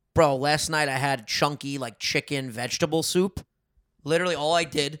 Bro, last night I had chunky like chicken vegetable soup. Literally all I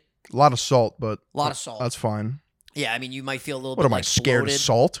did, A lot of salt, but a lot of salt. that's fine. Yeah, I mean you might feel a little What bit am I, like scared bloated. of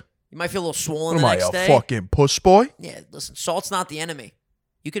salt? You might feel a little swollen What the am I, next a day. fucking puss boy? Yeah, listen, salt's not the enemy.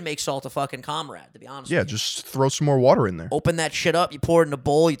 You can make salt a fucking comrade, to be honest Yeah, with you. just throw some more water in there. Open that shit up, you pour it in a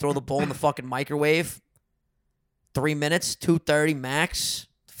bowl, you throw the bowl in the fucking microwave. 3 minutes, 230 max.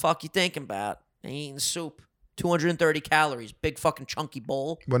 The fuck you thinking about? Ain't eating soup. 230 calories, big fucking chunky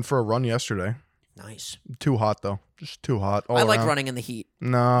bowl. Went for a run yesterday. Nice. Too hot, though. Just too hot. All I like around. running in the heat,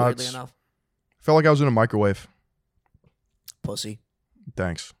 Nah, weirdly it's, enough. felt like I was in a microwave. Pussy.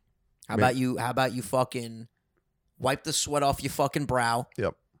 Thanks. How about you fucking wipe the sweat off your fucking brow.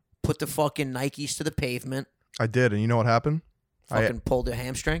 Yep. Put the fucking Nikes to the pavement. I did, and you know what happened? Fucking pulled your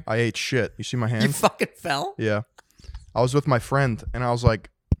hamstring. I ate shit. You see my You hands? fucking fell? Yeah. I was with my friend, and I was like,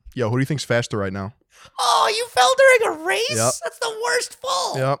 yo, who do you think's faster right now? Oh, you fell during a race? Yep. That's the worst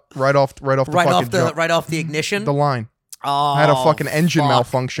fall. Yep. Right off the fucking jump. Right off the ignition. The line. Oh, I had a fucking engine fuck.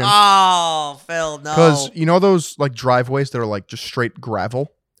 malfunction. Oh, Phil, no. Because you know those like driveways that are like just straight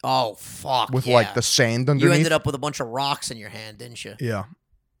gravel Oh, fuck. with yeah. like the sand underneath? You ended up with a bunch of rocks in your hand, didn't you? Yeah.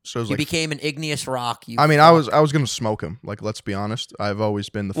 So it was You like, became an igneous rock. You I mean, fuck. I was gonna smoke him. Like, let's be honest. I've always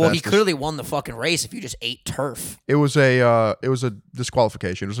been the Well, fastest. he clearly won the fucking race if you just ate turf. It was a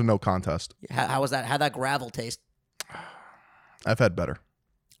disqualification. It was a no contest. How was that? How'd that gravel taste? I've had better.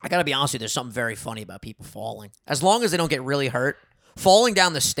 I gotta be honest with you, there's something very funny about people falling. As long as they don't get really hurt, falling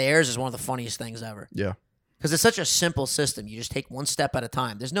down the stairs is one of the funniest things ever. Yeah. Because it's such a simple system. You just take one step at a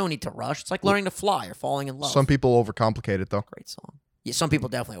time. There's no need to rush. It's like learning to fly or falling in love. Some people overcomplicate it though. Great song. Yeah, some people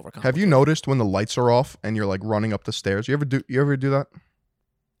definitely overcome. Have you noticed when the lights are off and you're like running up the stairs? You ever do that?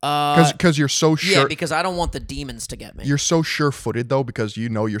 Because you're so sure. Yeah, because I don't want the demons to get me. You're so sure-footed though because you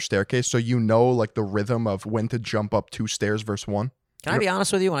know your staircase, so you know like the rhythm of when to jump up 2 stairs versus 1. Can I be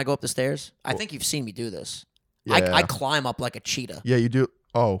honest with you? When I go up the stairs, I think you've seen me do this. Yeah. I climb up like a cheetah. Yeah, you do.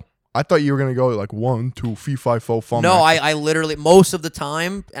 Oh, I thought you were gonna go like 1, 2, 3, 5, 4, 5. No, I literally most of the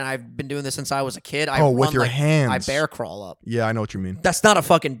time, and I've been doing this since I was a kid. I with run your like, hands. I bear crawl up. Yeah, I know what you mean. That's not a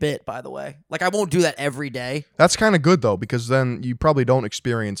fucking bit, by the way. Like I won't do that every day. That's kind of good though because then you probably don't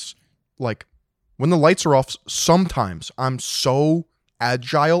experience like when the lights are off. Sometimes I'm so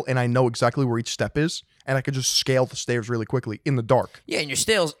agile and I know exactly where each step is, and I could just scale the stairs really quickly in the dark. Yeah, and your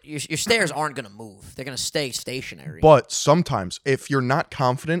stairs aren't gonna move. They're gonna stay stationary. But sometimes if you're not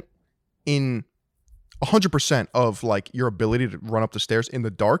confident in 100% of like your ability to run up the stairs in the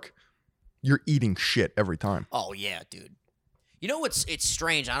dark, you're eating shit every time. Oh yeah, dude. You know what's it's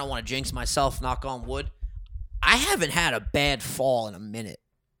strange. I don't want to jinx myself. Knock on wood. I haven't had a bad fall in a minute,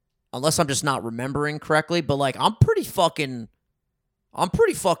 unless I'm just not remembering correctly. But like, I'm pretty fucking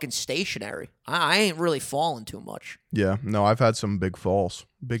stationary. I ain't really falling too much. Yeah, no, I've had some big falls.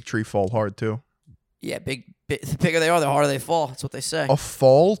 Big tree fall hard too. Yeah, the bigger they are, the harder they fall. That's what they say. A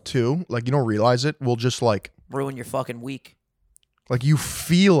fall too, like you don't realize it, will just like Ruin your fucking week. you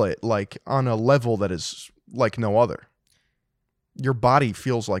feel it like on a level that is like no other. Your body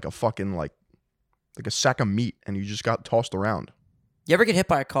feels like a fucking like a sack of meat and you just got tossed around. You ever get hit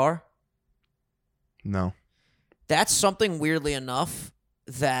by a car? No. That's something weirdly enough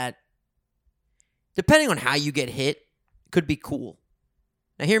that, depending on how you get hit, could be cool.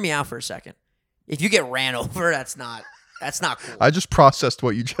 Now, hear me out for a second. If you get ran over, that's not cool. I just processed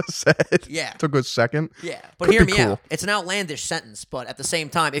what you just said. Yeah. Took a second. Yeah, but Could hear be me cool. out. It's an outlandish sentence, but at the same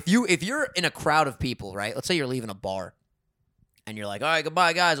time, if you're in a crowd of people, right? Let's say you're leaving a bar, and you're like, "All right,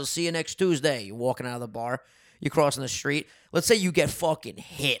 goodbye, guys. I'll see you next Tuesday." You're walking out of the bar. You're crossing the street. Let's say you get fucking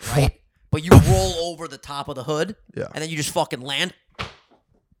hit, right? But you roll over the top of the hood, Yeah. and then you just fucking land,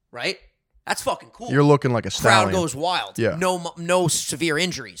 right? That's fucking cool. You're looking like a Crowd stallion. goes wild. Yeah. No severe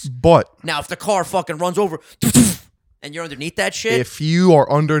injuries. But Now, if the car fucking runs over, and you're underneath that shit, if you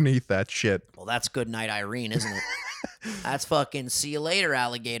are underneath that shit, well, that's good night, Irene, isn't it? That's fucking see you later,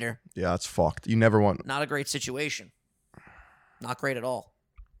 alligator. yeah, it's fucked. You never want. Not a great situation. Not great at all.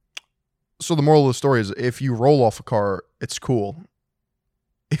 So the moral of the story is if you roll off a car, it's cool.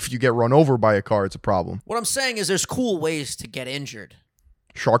 if you get run over by a car, it's a problem. What I'm saying is there's cool ways to get injured.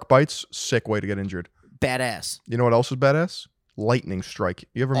 Shark bites, sick way to get injured. Badass. You know what else is badass? Lightning strike.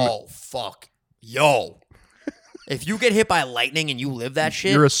 You ever? Oh, fuck. Yo. If you get hit by lightning and you live that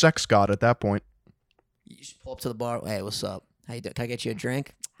shit, You're a sex god at that point. you just pull up to the bar. Hey, what's up? How you doing? Can I get you a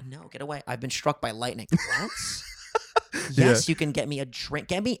drink? No, get away. I've been struck by lightning. What? Yes, you can get me a drink.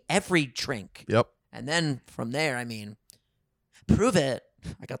 Get me every drink. Yep. And then from there, I mean, prove it.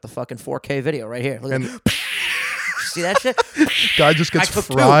 I got the fucking 4K video right here. Look at see that shit? Guy just gets I took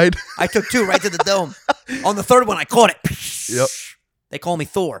fried. I took 2 right to the dome. On the third one, I caught it. Yep. They call me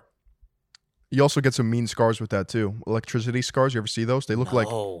Thor. You also get some mean scars with that too. Electricity scars. You ever see those? They look like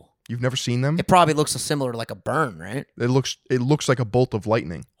you've never seen them. It probably looks similar to like a burn, right? It looks like a bolt of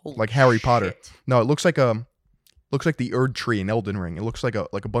lightning, Holy like Harry Potter. shit. No, it looks like the Erd tree in Elden Ring. It looks like a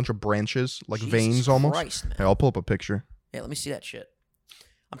bunch of branches, like Jesus veins almost. Christ, man. Hey, I'll pull up a picture. Yeah, let me see that shit.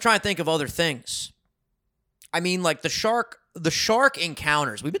 I'm trying to think of other things. I mean, like the shark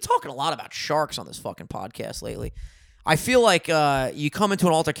encounters. We've been talking a lot about sharks on this fucking podcast lately. I feel like you come into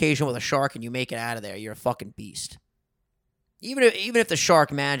an altercation with a shark and you make it out of there, you're a fucking beast. Even if the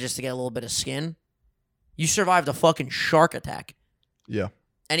shark manages to get a little bit of skin, you survived a fucking shark attack. Yeah.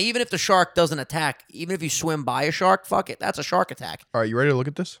 And even if the shark doesn't attack, even if you swim by a shark, fuck it, that's a shark attack. All right, you ready to look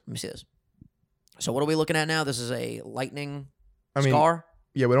at this? Let me see this. So what are we looking at now? This is a lightning I mean, scar.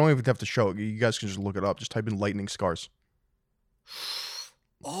 yeah, we don't even have to show it. You guys can just look it up. Just type in lightning scars.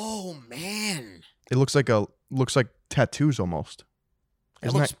 Oh man, It looks like tattoos almost.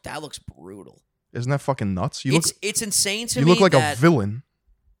 that looks brutal. Isn't that fucking nuts? You It's insane to you me. look like that, a villain.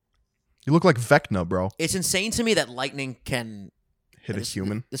 You look like Vecna, bro. It's insane to me that lightning can Hit a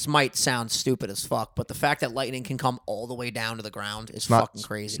human. This might sound stupid as fuck, but the fact that lightning can come all the way down to the ground is Not- fucking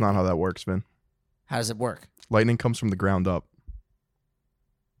crazy. It's not how that works, Vin. How does it work? Lightning comes from the ground up.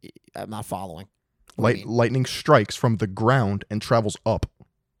 I'm not following. What do you mean? Lightning strikes from the ground and travels up.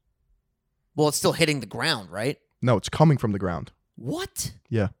 Well, it's still hitting the ground, right? No, it's coming from the ground. What?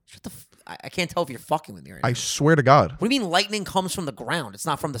 Yeah. Shut the. I can't tell if you're fucking with me right now. I swear to God. What do you mean lightning comes from the ground? It's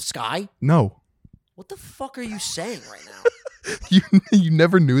not from the sky? No. What the fuck are you saying right now? You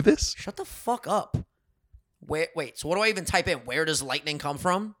never knew this? Shut the fuck up. Wait, so what do I even type in? Where does lightning come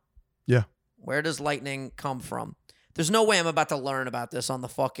from? Yeah. Where does lightning come from? There's no way I'm about to learn about this on the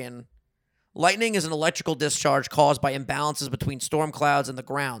fucking... Lightning is an electrical discharge caused by imbalances between storm clouds and the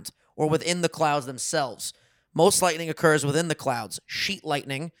ground, or within the clouds themselves. Most lightning occurs within the clouds. Sheet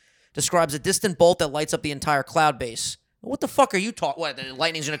lightning describes a distant bolt that lights up the entire cloud base. What the fuck are you talking? What, the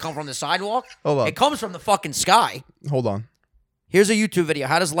lightning's gonna come from the sidewalk? Hold on. It comes from the fucking sky. Hold on. Here's a YouTube video.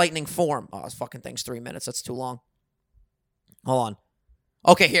 How does lightning form? Oh, this fucking thing's 3 minutes. That's too long. Hold on.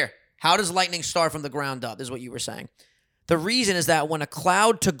 Okay, here. How does lightning start from the ground up, is what you were saying. The reason is that when a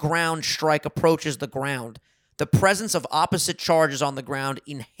cloud-to-ground strike approaches the ground, the presence of opposite charges on the ground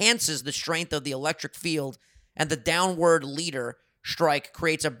enhances the strength of the electric field, and the downward leader strike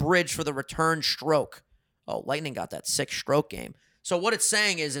creates a bridge for the return stroke. Oh, lightning got that sick stroke game. So what it's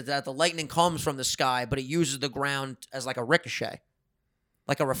saying is that the lightning comes from the sky, but it uses the ground as like a ricochet.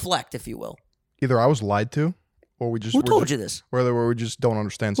 Like a reflect, if you will. Either I was lied to, or we just... Who told you this? Where we just don't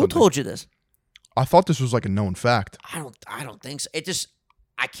understand Who something. told you this? I thought this was like a known fact. I don't think so. It just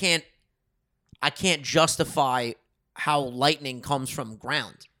I can't justify how lightning comes from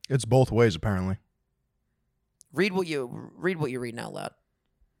ground. It's both ways, apparently. Read what you read out loud.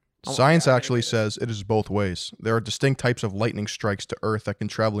 Oh, Science yeah, actually says it is both ways. There are distinct types of lightning strikes to Earth that can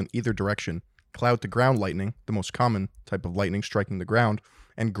travel in either direction. Cloud-to-ground lightning, the most common type of lightning striking the ground,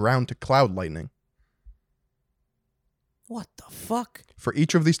 and ground-to-cloud lightning. What the fuck? For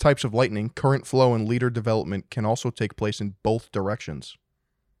each of these types of lightning, current flow and leader development can also take place in both directions.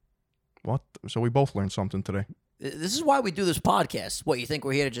 What? So we both learned something today. This is why we do this podcast. What, you think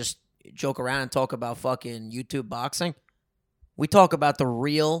we're here to just joke around and talk about fucking YouTube boxing? We talk about the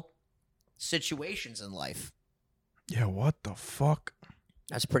real situations in life. Yeah, what the fuck?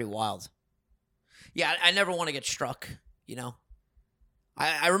 That's pretty wild. Yeah, I never want to get struck, you know?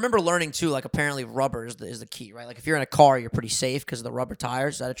 I remember learning, too, like, apparently rubber is the key, right? Like, if you're in a car, you're pretty safe because of the rubber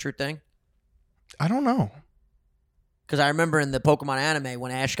tires. Is that a true thing? I don't know. Because I remember in the Pokemon anime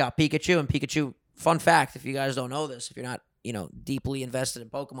when Ash got Pikachu, and Pikachu, fun fact, if you guys don't know this, if you're not, deeply invested in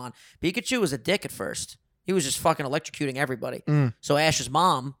Pokemon, Pikachu was a dick at first. He was just fucking electrocuting everybody. So Ash's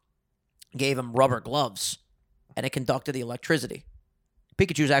mom gave him rubber gloves, and it conducted the electricity.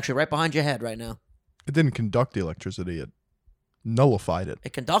 Pikachu's actually right behind your head right now. It didn't conduct the electricity. It nullified it.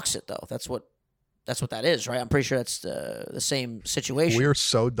 It conducts it, though. That's what that is, right? I'm pretty sure that's the same situation. We're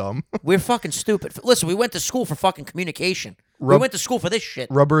so dumb. We're fucking stupid. Listen, we went to school for fucking communication. We went to school for this shit.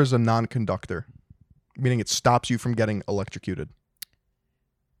 Rubber is a non-conductor, meaning it stops you from getting electrocuted.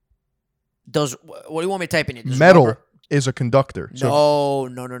 What do you want me to type in? Does Metal rubber- is a conductor. So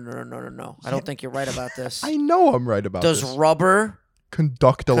No. I don't think you're right about this. I know I'm right about Does this. rubber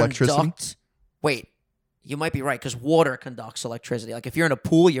Conduct electricity? conduct? Wait, you might be right because water conducts electricity. Like if you're in a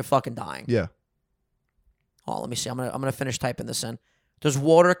pool, you're fucking dying. Yeah. Oh, let me see. I'm gonna finish typing this in. Does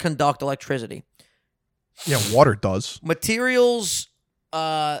water conduct electricity? Yeah, water does. Materials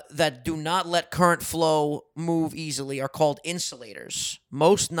that do not let current flow move easily are called insulators.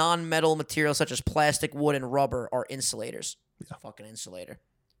 Most non-metal materials such as plastic, wood, and rubber are insulators. It's a fucking insulator.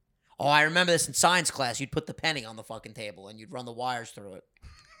 Oh, I remember this in science class. You'd put the penny on the fucking table and you'd run the wires through it.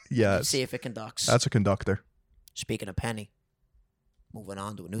 Yeah. You'd see if it conducts. That's a conductor. Speaking of penny, moving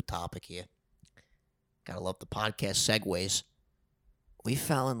on to a new topic here. Gotta love the podcast segues. We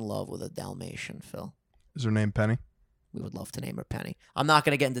fell in love with a Dalmatian, Phil. Is her name Penny? We would love to name her Penny. I'm not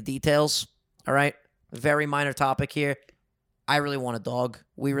going to get into details, all right? Very minor topic here. I really want a dog.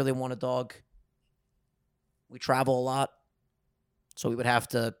 We really want a dog. We travel a lot, so we would have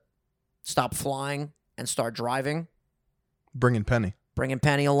to stop flying and start driving. Bringing Penny. Bringing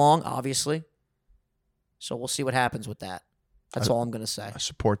Penny along, obviously. So we'll see what happens with that. That's all I'm going to say. I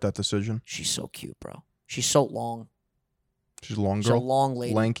support that decision. She's so cute, bro. She's so long. She's a long She's a girl. long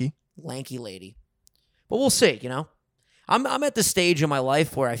lady. Lanky. Lanky lady. But we'll see, you know. I'm at the stage in my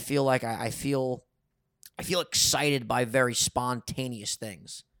life where I feel like I feel excited by very spontaneous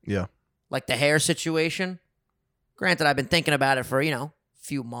things. Yeah. Like the hair situation. Granted, I've been thinking about it for, a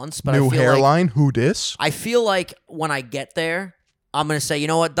few months, but New I feel hairline. Who dis? I feel like when I get there, I'm going to say, you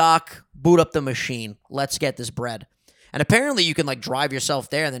know what, Doc? Boot up the machine. Let's get this bread. And apparently you can like drive yourself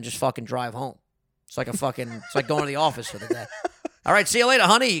there and then just fucking drive home. It's like it's like going to the office for the day. All right, see you later,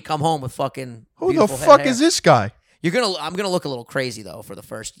 honey. You come home with fucking Who the beautiful head fuck of hair. is this guy? I'm gonna look a little crazy though for the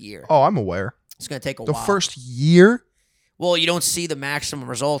first year. Oh, I'm aware. It's gonna take a The while. first year? Well, you don't see the maximum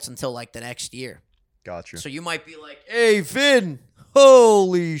results until like the next year. Gotcha. So you might be like, "Hey, Finn,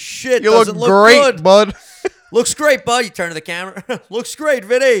 holy shit, You doesn't look great, good. bud. Looks great, bud." You turn to the camera. Looks great,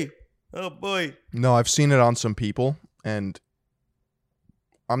 Vinny. Oh boy. No, I've seen it on some people, and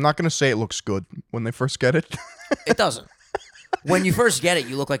I'm not going to say it looks good when they first get it. It doesn't. When you first get it,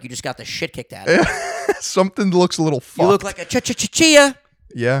 you look like you just got the shit kicked out of you. Something looks a little fucked. You look like a chia.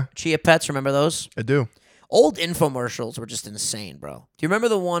 Yeah, Chia Pets, remember those? I do. Old infomercials were just insane, bro. Do you remember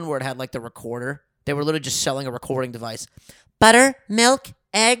the one where it had like the recorder? They were literally just selling a recording device. Butter, milk,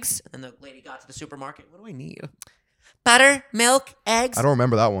 eggs. And the lady got to the supermarket. What do I need? Butter, milk, eggs. I don't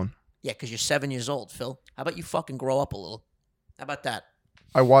remember that one. Yeah, because you're 7 years old, Phil. How about you fucking grow up a little? How about that?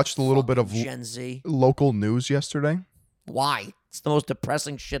 I watched a little bit of Gen Z. local news yesterday. Why? It's the most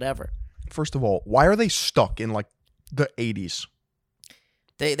depressing shit ever. First of all, why are they stuck in like the 80s?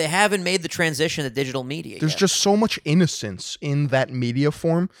 They haven't made the transition to digital media There's yet. just so much innocence in that media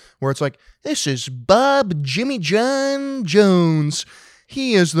form where it's like, this is Bob Jimmy John Jones.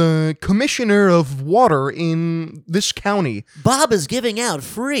 He is the commissioner of water in this county. Bob is giving out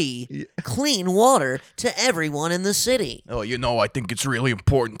free, clean water to everyone in the city. Oh, I think it's really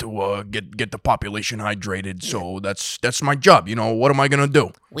important to get the population hydrated. So that's my job. What am I gonna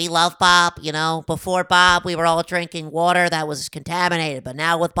do? We love Bob. Before Bob, we were all drinking water that was contaminated. But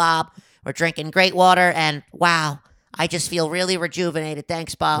now with Bob, we're drinking great water. And wow, I just feel really rejuvenated.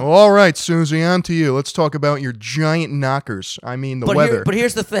 Thanks, Bob. All right, Susie, on to you. Let's talk about your giant knockers. I mean, the weather. But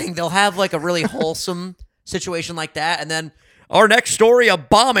here's the thing. They'll have like a really wholesome situation like that. And then our next story, a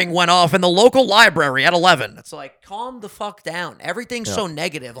bombing went off in the local library at 11. It's like, calm the fuck down. Everything's so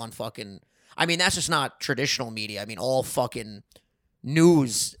negative on fucking... I mean, that's just not traditional media. I mean, all fucking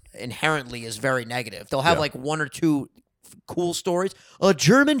news inherently is very negative. They'll have like one or two cool stories. A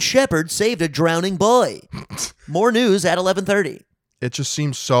German shepherd saved a drowning boy. More news at 11:30. It just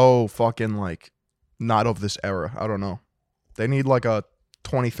seems so fucking like not of this era. I don't know. They need like a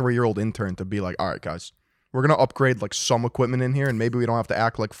 23-year-old intern to be like, all right, guys, we're going to upgrade like some equipment in here and maybe we don't have to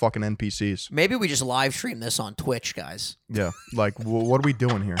act like fucking NPCs. Maybe we just live stream this on Twitch, guys. Yeah. Like, what are we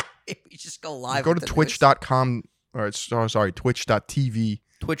doing here? We just go live. Go with to the news. twitch.com or twitch.tv.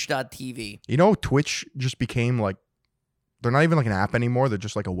 Twitch.tv. Twitch just became like, they're not even like an app anymore. They're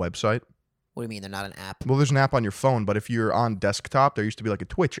just like a website. What do you mean they're not an app? Well, there's an app on your phone, but if you're on desktop, there used to be like a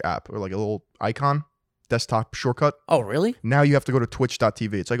Twitch app or like a little icon, desktop shortcut. Oh, really? Now you have to go to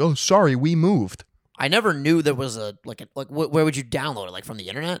twitch.tv. It's like, oh, sorry, we moved. I never knew there was where would you download it? Like from the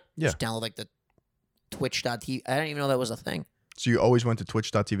internet? Yeah. Just download like the Twitch.tv. I didn't even know that was a thing. So you always went to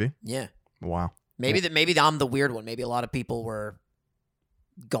twitch.tv? Yeah. Wow. Maybe I'm the weird one. Maybe a lot of people were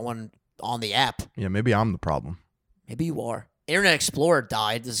going on the app. Yeah, maybe I'm the problem. Maybe you are. Internet Explorer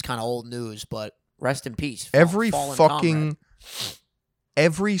died. This is kind of old news, but rest in peace. Every Fallen fucking, comrade.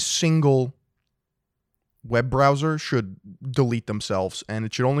 every single web browser should delete themselves, and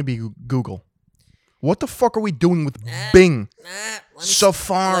it should only be Google. What the fuck are we doing with Bing? Let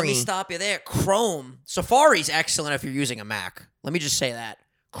Safari. me stop you there. Chrome. Safari's excellent if you're using a Mac. Let me just say that.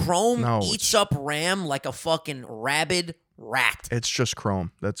 Chrome eats up RAM like a fucking rabid rat. It's just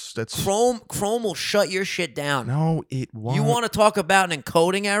Chrome. That's Chrome will shut your shit down. No, it won't. You want to talk about an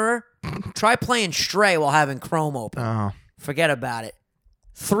encoding error? Try playing Stray while having Chrome open. Oh, Forget about it.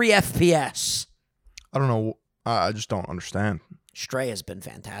 3 FPS. I don't know. I just don't understand. Stray has been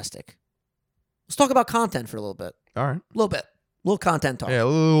fantastic. Let's talk about content for a little bit. All right. A little bit. A little content talk. Yeah, a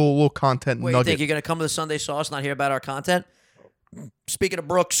little content Wait, you nugget. think you're going to come to the Sunday Sauce not hear about our content? Speaking of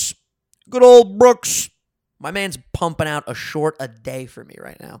Brooks, good old Brooks. My man's pumping out a short a day for me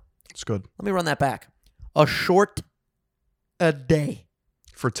right now. It's good. Let me run that back. A short a day.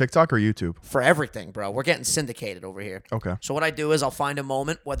 For TikTok or YouTube? For everything, bro. We're getting syndicated over here. Okay. So what I do is I'll find a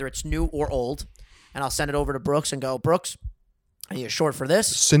moment, whether it's new or old, and I'll send it over to Brooks and go, Brooks, I need a short for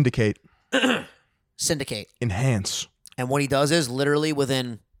this. Syndicate. Syndicate. Enhance. And what he does is literally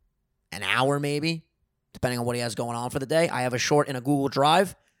within an hour maybe, depending on what he has going on for the day, I have a short in a Google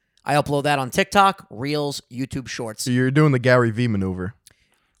Drive. I upload that on TikTok, Reels, YouTube Shorts. So you're doing the Gary V maneuver.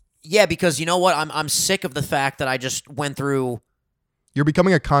 Yeah, because you know what? I'm sick of the fact that I just went through... You're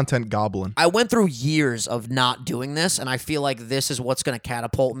becoming a content goblin. I went through years of not doing this, and I feel like this is what's going to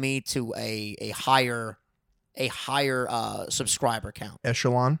catapult me to a higher subscriber count.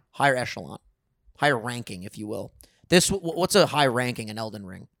 Echelon? Higher echelon. Higher ranking, if you will. What's a high ranking in Elden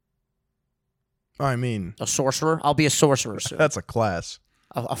Ring? I mean, A sorcerer? I'll be a sorcerer soon. that's a class.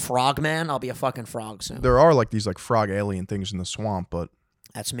 A frog man? I'll be a fucking frog soon. There are like these like frog alien things in the swamp, but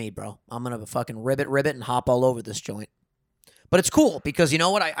That's me, bro. I'm going to fucking ribbit and hop all over this joint. But it's cool because you know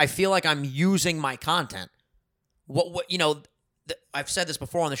what? I feel like I'm using my content. I've said this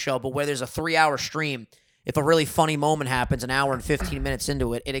before on the show, but where there's a 3-hour stream, if a really funny moment happens an hour and 15 minutes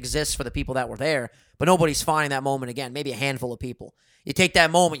into it, it exists for the people that were there, but nobody's finding that moment again. Maybe a handful of people. You take that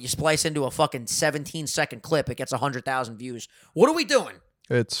moment, you splice into a fucking 17-second clip, it gets 100,000 views. What are we doing?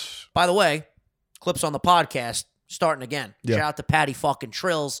 it's By the way, clips on the podcast starting again. Yeah. Shout out to Patty fucking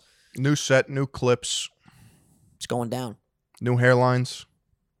Trills. new set, new clips, It's going down. new hairlines.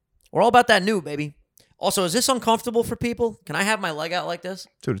 We're all about that new, baby. Also, is this uncomfortable for people? Can I have my leg out like this?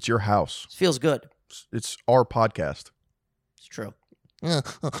 Dude, it's your house. This feels good. It's our podcast. It's true.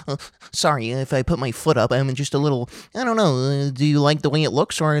 Sorry, if I put my foot up, I'm just a little, I don't know, do you like the way it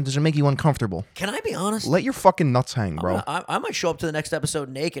looks or does it make you uncomfortable? Can I be honest? Let your fucking nuts hang, bro. I might show up to the next episode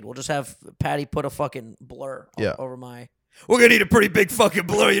naked. We'll just have Patty put a fucking blur Yeah. over my... We're going to need a pretty big fucking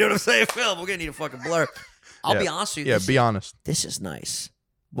blur. You know what I'm saying, Phil? We're going to need a fucking blur. I'll Yeah. be honest with you. Yeah, this, be honest. this is nice.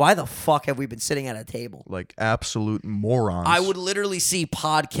 Why the fuck have we been sitting at a table? Like absolute morons. I would literally see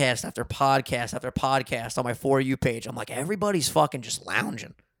podcast after podcast after podcast on my For You page. I'm like, everybody's fucking just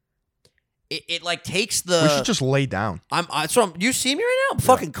lounging. It like takes the... We should just lay down. You see me right now? I'm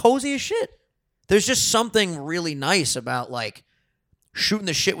fucking cozy as shit. There's just something really nice about like shooting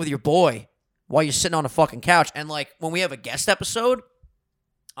the shit with your boy while you're sitting on a fucking couch. And like when we have a guest episode,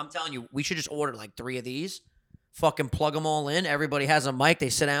 I'm telling you, we should just order like 3 of these. Fucking plug them all in. Everybody has a mic. They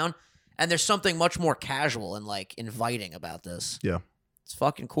sit down. And there's something much more casual and like inviting about this. Yeah. It's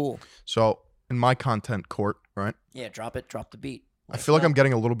fucking cool. So in my content court, right? Yeah, drop it. Drop the beat. I feel like I'm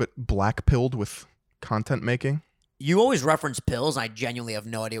getting a little bit black pilled with content making. You always reference pills. And I genuinely have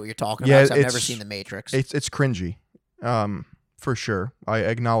no idea what you're talking Yeah, about. 'Cause I've never it's- seen The Matrix. It's cringy. For sure. I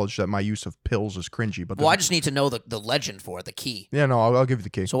acknowledge that my use of pills is cringy, but Well, I just need to know the legend for it, the key. yeah, no, I'll give you the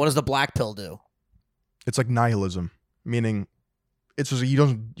key. So what does the black pill do? It's like nihilism, meaning it's just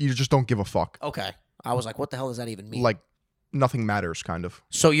you just don't give a fuck. Okay. I was like, what the hell does that even mean? Like nothing matters, kind of.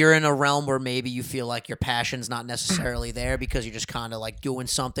 So you're in a realm where maybe you feel like your passion's not necessarily there because you're just kind of like doing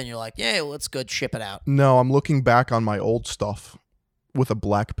something. You're like, yeah, well, it's good. Ship it out. No, I'm looking back on my old stuff with a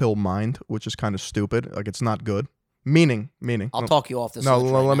black pill mind, which is kind of stupid. Like it's not good. Meaning. I'll talk you off this. No,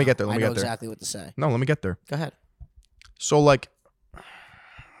 ledge let right me now. get there, let me I know get there. exactly what to say. No, let me get there. Go ahead. So like,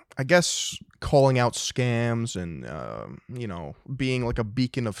 I guess calling out scams and being like a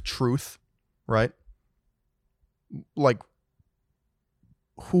beacon of truth, right? Like,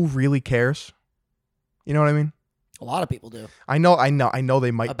 who really cares? You know what I mean? A lot of people do. I know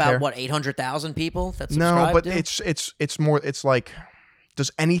they might About care. what, 800,000 people that No, subscribe but to? it's more. It's like,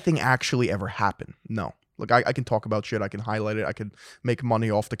 does anything actually ever happen? No. Like I can talk about shit. I can highlight it. I can make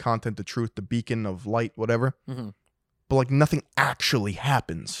money off the content, the truth, the beacon of light, whatever. Mhm. But like nothing actually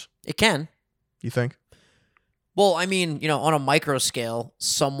happens. It can. You think? Well, I mean, on a micro scale,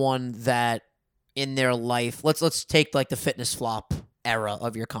 someone that in their life, let's take like the fitness flop era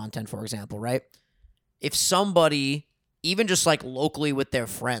of your content, for example, right? If somebody, even just like locally with their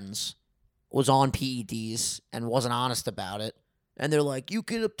friends, was on PEDs and wasn't honest about it, and they're like, you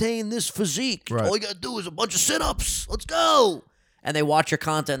can obtain this physique. Right. All you got to do is a bunch of sit-ups. Let's go. And they watch your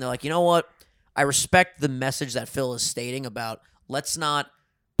content and they're like, you know what? I respect the message that Phil is stating about let's not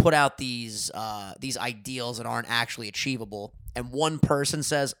put out these ideals that aren't actually achievable. And one person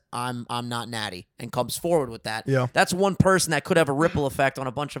says, I'm not natty, and comes forward with that. Yeah. That's one person that could have a ripple effect on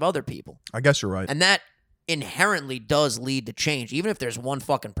a bunch of other people. I guess you're right. And that inherently does lead to change, even if there's one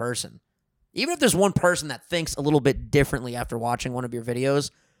fucking person. Even if there's one person that thinks a little bit differently after watching one of your videos,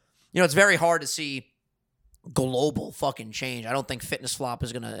 it's very hard to see global fucking change. I don't think Fitness Flop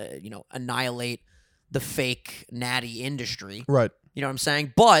is going to, annihilate the fake natty industry. Right. You know what I'm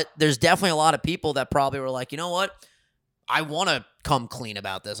saying? But there's definitely a lot of people that probably were like, you know what? I want to come clean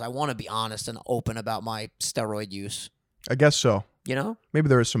about this. I want to be honest and open about my steroid use. I guess so. Maybe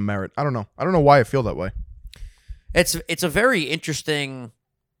there is some merit. I don't know. I don't know why I feel that way. It's a very interesting,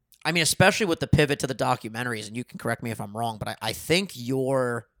 I mean, especially with the pivot to the documentaries, and you can correct me if I'm wrong, but I think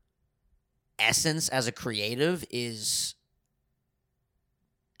your essence as a creative is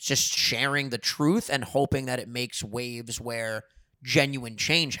just sharing the truth and hoping that it makes waves where genuine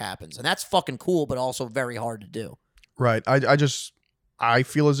change happens. And that's fucking cool, but also very hard to do. Right. I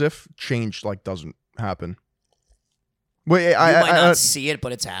feel as if change like doesn't happen. Wait, You might not see it,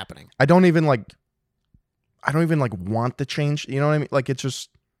 but it's happening. I don't even like want the change. You know what I mean? Like it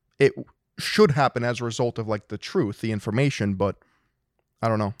should happen as a result of like the truth, the information, but I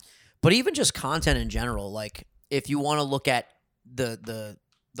don't know. But even just content in general, like if you want to look at the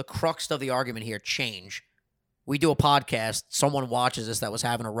crux of the argument here, change. We do a podcast, someone watches this that was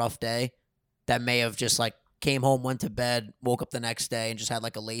having a rough day, that may have just like came home, went to bed, woke up the next day and just had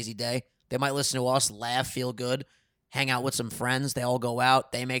like a lazy day. They might listen to us, laugh, feel good, hang out with some friends. They all go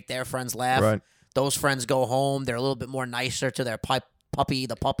out, they make their friends laugh. Right. Those friends go home, they're a little bit more nicer to their puppy.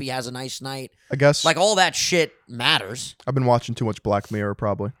 The puppy has a nice night. I guess Like all that shit matters. I've been watching too much Black Mirror,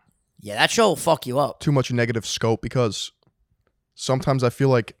 probably. Yeah, that show will fuck you up. Too much negative scope, because sometimes I feel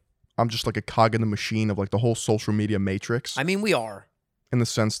like I'm just like a cog in the machine of like the whole social media matrix. I mean, we are. In the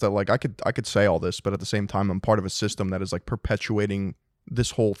sense that like I could say all this, but at the same time I'm part of a system that is like perpetuating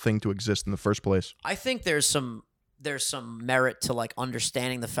this whole thing to exist in the first place. I think there's some merit to like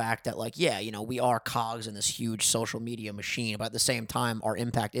understanding the fact that like, yeah, we are cogs in this huge social media machine, but at the same time our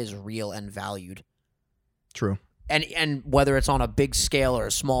impact is real and valued. True. And whether it's on a big scale or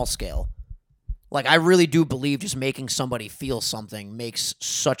a small scale. Like I really do believe just making somebody feel something makes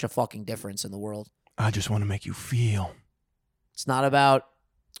such a fucking difference in the world. I just want to make you feel. It's not about,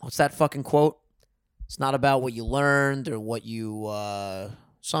 what's that fucking quote? It's not about what you learned or what you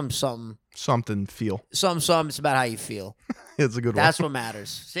Something feel. It's about how you feel. It's a good That's one. what matters.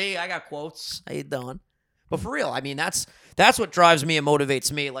 See, I got quotes. How you doing? But for real, I mean, that's what drives me and motivates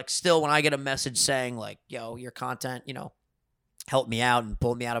me. Like, still, when I get a message saying, like, yo, your content, helped me out and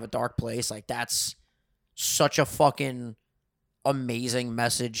pulled me out of a dark place, like, that's such a fucking amazing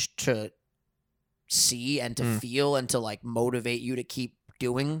message to see and to feel and to, like, motivate you to keep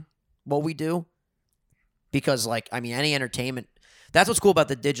doing what we do. Because, like, I mean, any entertainment, that's what's cool about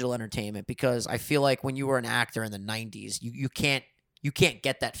the digital entertainment, because I feel like when you were an actor in the 90s, you can't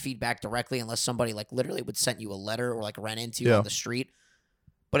get that feedback directly unless somebody like literally would send you a letter or like ran into you on the street.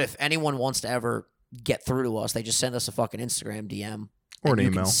 But if anyone wants to ever get through to us, they just send us a fucking Instagram DM Or an you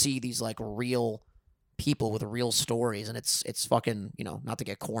email. can see these like real people with real stories, and it's fucking, not to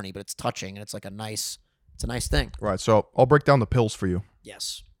get corny, but it's touching, and it's like a nice thing. Right. So I'll break down the pills for you.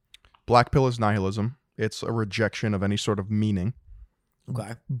 Yes. Black pill is nihilism. It's a rejection of any sort of meaning.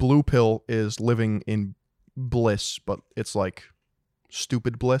 Okay. Blue pill is living in bliss, but it's like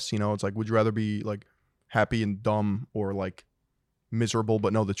stupid bliss. It's like, would you rather be like happy and dumb or like miserable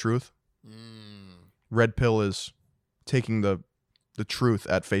but know the truth? Red pill is taking the truth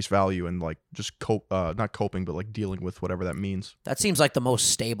at face value and like just not coping, but like dealing with whatever that means. That seems like the most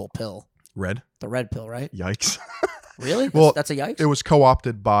stable pill. Red? The red pill, right? Yikes. Really? Well, that's a yikes? It was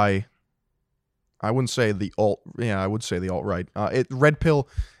co-opted by, I wouldn't say the alt. Yeah, I would say the alt-right. Red pill,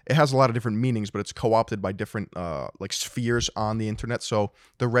 it has a lot of different meanings, but it's co-opted by different like spheres on the internet. So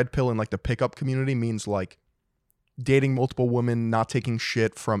the red pill in like the pickup community means like dating multiple women, not taking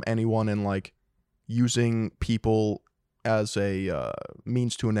shit from anyone, and like using people as a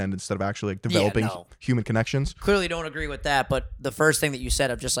means to an end instead of actually like developing no. human connections. Clearly don't agree with that, but the first thing that you said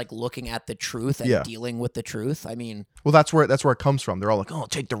of just like looking at the truth and Yeah. dealing with the truth, I mean, Well, that's where it comes from. They're all like, "Oh,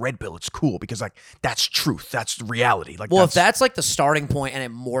 take the red pill. It's cool because like that's truth. That's reality." Like, well, if that's like the starting point and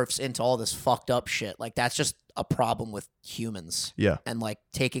it morphs into all this fucked up shit, like that's just a problem with humans yeah. and like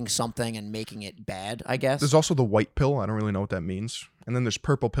taking something and making it bad, I guess. There's also the white pill. I don't really know what that means. And then there's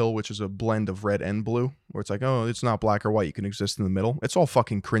purple pill, which is a blend of red and blue, where it's like, oh, it's not black or white. You can exist in the middle. It's all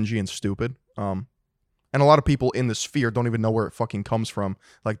fucking cringy and stupid. And a lot of people in the sphere don't even know where it fucking comes from.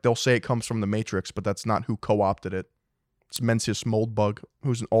 Like, they'll say it comes from the Matrix, but that's not who co-opted it. It's Mencius Moldbug,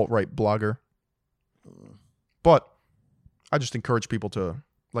 who's an alt-right blogger. But I just encourage people to,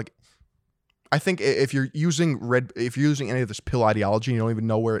 like, I think if you're using any of this pill ideology and you don't even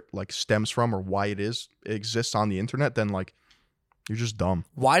know where it like stems from or why it exists on the internet, then like you're just dumb.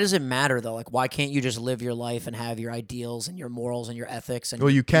 Why does it matter though? Like, why can't you just live your life and have your ideals and your morals and your ethics? And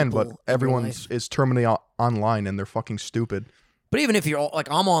Well, you can, people but in your everyone life? is terminally online and they're fucking stupid. But even if you're like,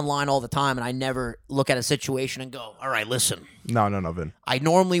 I'm online all the time and I never look at a situation and go, all right, listen, No, Vin. I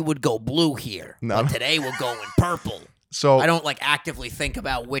normally would go blue here, No. but today we'll go in purple. So I don't like actively think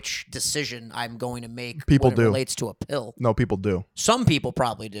about which decision I'm going to make People when it do. relates to a pill. no, people do. Some people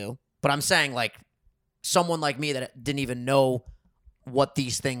probably do, but I'm saying like someone like me that didn't even know what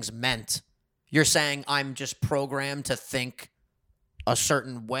these things meant. You're saying I'm just programmed to think a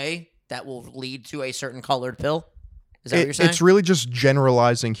certain way that will lead to a certain colored pill? Is that what you're saying? It's really just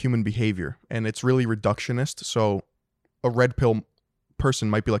generalizing human behavior, and it's really reductionist. So a red pill person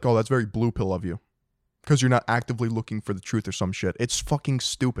might be like, oh, that's very blue pill of you. Because you're not actively looking for the truth or some shit. It's fucking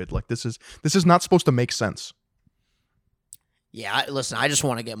stupid. Like, this is not supposed to make sense. Yeah, listen, I just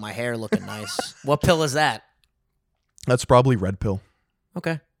want to get my hair looking nice. What pill is that? That's probably red pill.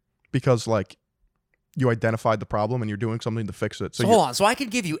 Okay. Because, like, you identified the problem and you're doing something to fix it. So So you hold on. So I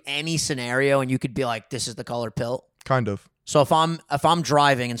could give you any scenario and you could be like, this is the colored pill. kind of. So if I'm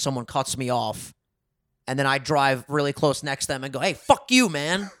driving and someone cuts me off and then I drive really close next to them and go, hey, fuck you,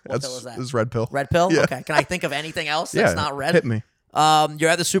 man. What pill is that? It's red pill. Red pill? Yeah. Okay. Can I think of anything else that's not red? Hit me. You're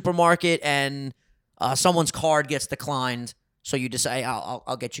at the supermarket and someone's card gets declined. So you decide,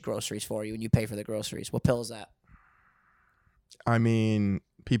 I'll get you groceries for you and you pay for the groceries. What pill is that? I mean,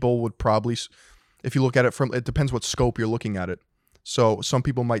 people would probably, if you look at it from, it depends what scope you're looking at it. So some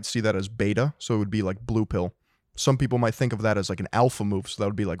people might see that as beta, so it would be like blue pill. Some people might think of that as like an alpha move, so that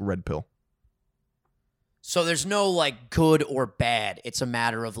would be like red pill. So there's no like good or bad. It's a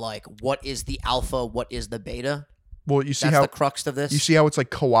matter of like, what is the alpha? What is the beta? Well, you see That's how the crux of this. you see how it's like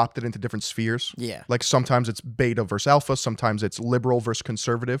co-opted into different spheres. Yeah. Like sometimes it's beta versus alpha, sometimes it's liberal versus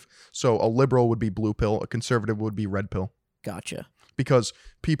conservative. So a liberal would be blue pill, a conservative would be red pill. Gotcha. Because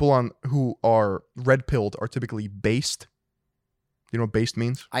people who are red pilled are typically based. You know what based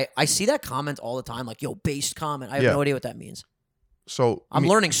means? I see that comment all the time, like, yo, based comment. I have Yeah. no idea what that means. So I'm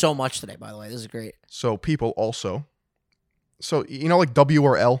learning so much today, by the way. This is great. So people also. So you know, like W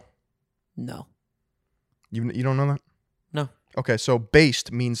or L. No. You don't know that? No. Okay, so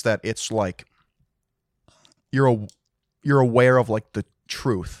based means that it's you're aware of like the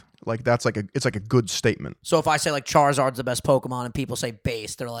truth. Like it's like a good statement. So if I say like Charizard's the best Pokemon and people say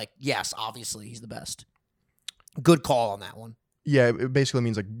based, they're like, yes, obviously he's the best. Good call on that one. Yeah, it basically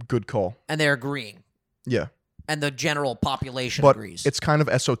means like good call. And they're agreeing. Yeah. And the general population But agrees. it's kind of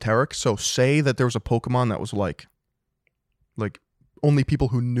esoteric. So say that there was a Pokemon that was like only people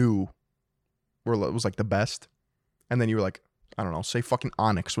who knew was like the best. And then you were like, I don't know, say fucking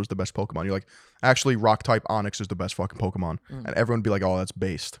Onyx was the best Pokemon. You're like, actually rock type Onyx is the best fucking Pokemon. Mm. And everyone would be like, oh, that's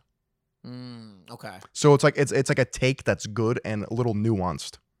based. Okay. So it's like it's like a take that's good and a little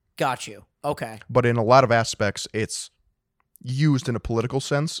nuanced. Got you. Okay. But in a lot of aspects, it's used in a political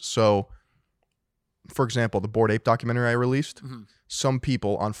sense. So, for example, the Bored Ape documentary I released, Mhm. some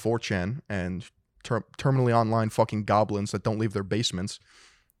people on 4chan and terminally online fucking goblins that don't leave their basements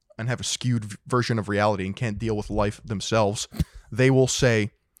and have a skewed version of reality and can't deal with life themselves, they will say,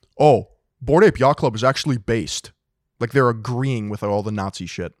 oh, Bored Ape Yacht Club is actually based. Like they're agreeing with all the Nazi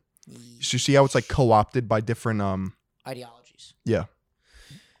shit. So you see how it's like co-opted by different Ideologies. yeah.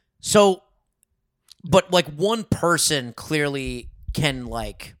 So, but like one person clearly can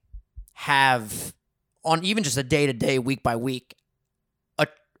like have on even just a day to day, week by week.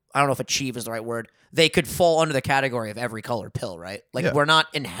 I don't know if achieve is the right word. They could fall under the category of every color pill, right? Like Yeah. we're not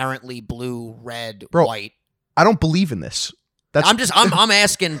inherently blue, red, Bro, white. I don't believe in this. I'm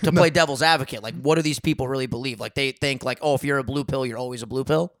asking to play devil's advocate. Like, what do these people really believe? Like, they think like, oh, if you're a blue pill, you're always a blue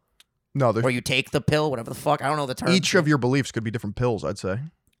pill, No, or you take the pill, whatever the fuck. I don't know the term. each of your beliefs could be different pills, I'd say.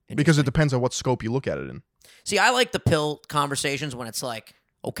 Because it depends on what scope you look at it in. See, I like the pill conversations when it's like,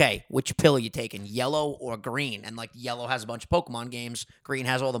 okay, which pill are you taking, yellow or green? And like yellow has a bunch of Pokemon games, green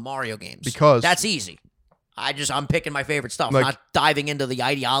has all the Mario games. Because that's easy. I'm picking my favorite stuff. Like- I'm not diving into the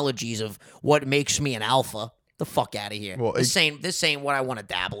ideologies of what makes me an alpha. The fuck out of here. Well, this ain't what I want to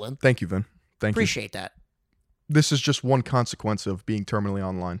dabble in. Thank you, Vin. Thank you. Appreciate that. This is just one consequence of being terminally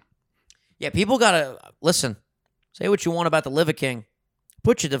online. Yeah, people gotta listen. Say what you want about the Liver King.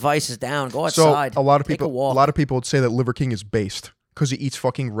 Put your devices down. Go outside. So a lot of Take people, a walk. a lot of people would say that Liver King is based because he eats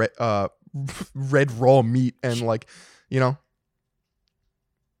fucking red raw meat and like, you know.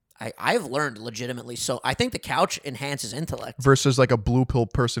 I've learned legitimately. So I think the couch enhances intellect. Versus like a blue pill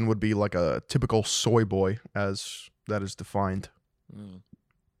person would be like a typical soy boy, as that is defined.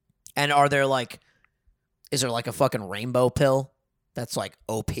 And is there like a fucking rainbow pill that's like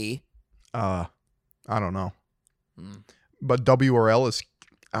OP? I don't know. But WRL is,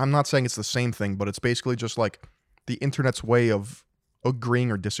 I'm not saying it's the same thing, but it's basically just like the internet's way of agreeing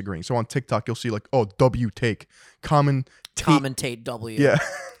or disagreeing. So on TikTok, you'll see like, oh, W take. Commentate W. Yeah.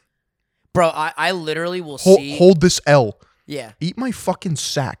 Bro, I literally will see. Hold this L. Yeah. Eat my fucking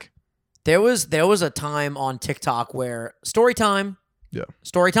sack. There was a time on TikTok where story time. Yeah.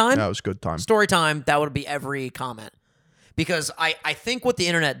 Story time? That was good time. Story time, that would be every comment. Because I think what the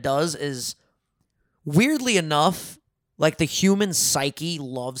internet does is, weirdly enough, like the human psyche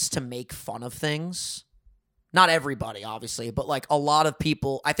loves to make fun of things. Not everybody, obviously, but like a lot of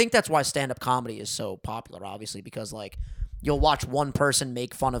people. I think that's why stand-up comedy is so popular, obviously, because like you'll watch one person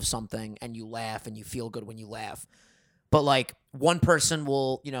make fun of something and you laugh and you feel good when you laugh. But like one person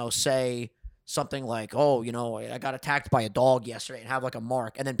will, say something like, oh, I got attacked by a dog yesterday and have like a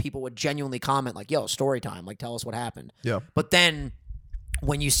mark. And then people would genuinely comment like, yo, story time. Like, tell us what happened. Yeah. But then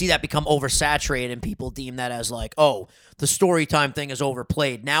when you see that become oversaturated and people deem that as like, oh, the story time thing is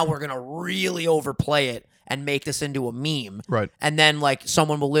overplayed. Now we're going to really overplay it and make this into a meme. Right. And then like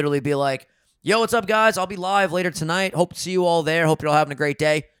someone will literally be like, yo, what's up, guys? I'll be live later tonight. Hope to see you all there. Hope you're all having a great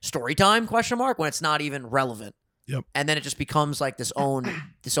day. Story time? ? When it's not even relevant. Yep. And then it just becomes like this own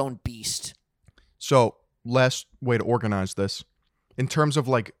beast. So, last way to organize this, in terms of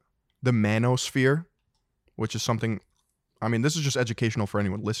like the manosphere, which is something, I mean, this is just educational for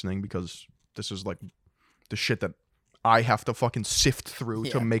anyone listening because this is like the shit that I have to fucking sift through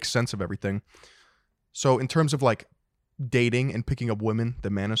to make sense of everything. So, in terms of like dating and picking up women, the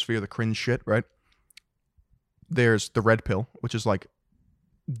manosphere, the cringe shit, right? There's the red pill, which is like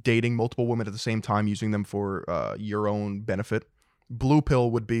dating multiple women at the same time, using them for your own benefit. Blue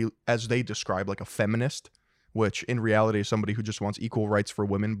pill would be, as they describe, like a feminist, which in reality is somebody who just wants equal rights for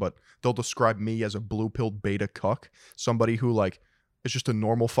women, but they'll describe me as a blue-pilled beta cuck, somebody who like is just a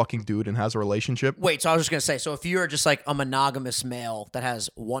normal fucking dude and has a relationship. Wait, so I was just going to say, so if you're just like a monogamous male that has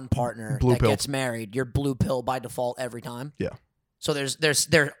one partner Blue that pill. gets married, you're blue pill by default every time? Yeah. So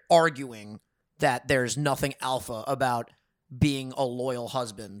they're arguing that there's nothing alpha about being a loyal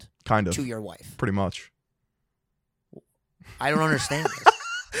husband Kind of. to your wife. Pretty much. I don't understand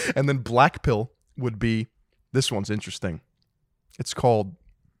this. And then black pill would be, this one's interesting. It's called,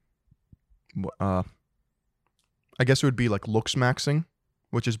 I guess it would be like looks maxing,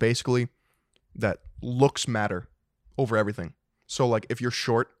 which is basically that looks matter over everything. So like if you're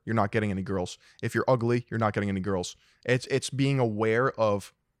short, you're not getting any girls. If you're ugly, you're not getting any girls. It's being aware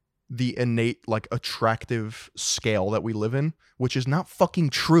of the innate like attractive scale that we live in, which is not fucking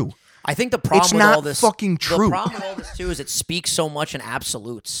true. I think the problem It's with not all this fucking true. The problem with all this too is it speaks so much in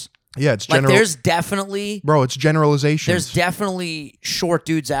absolutes. Yeah, it's Like general. there's definitely Bro, it's generalizations. there's definitely short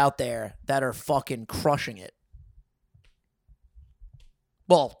dudes out there that are fucking crushing it.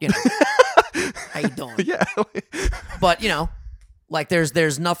 Well, how you doing? Yeah. But like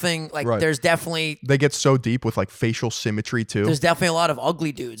there's nothing like Right. there's definitely They get so deep with like facial symmetry too. there's definitely a lot of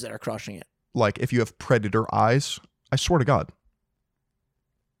ugly dudes that are crushing it. Like if you have predator eyes, I swear to God.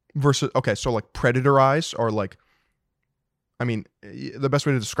 Okay, so like predator eyes are like, I mean, the best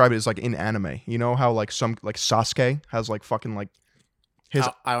way to describe it is like in anime. You know how like some like Sasuke has like fucking like his.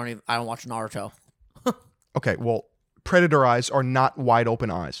 I don't watch Naruto. Okay, well, predator eyes are not wide open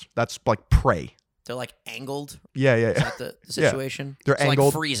eyes. That's like prey. They're like angled. Yeah, yeah, Is yeah. that the situation? They're It's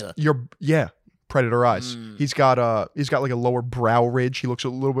angled. like Frieza. Yeah, predator eyes. He's got like a lower brow ridge. He looks a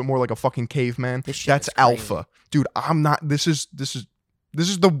little bit more like a fucking caveman. This shit That's is crazy. alpha, dude. I'm not. This is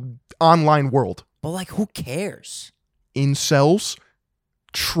the online world. But like, who cares? Incels,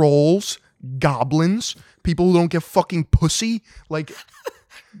 trolls, goblins, people who don't get fucking pussy. Like,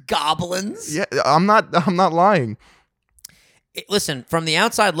 Goblins. yeah, I'm not lying. Listen, from the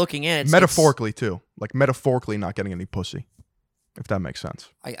outside looking in, it's Metaphorically too, like metaphorically not getting any pussy. if that makes sense.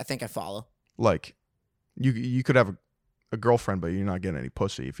 I think I follow. Like, you could have a girlfriend, but you're not getting any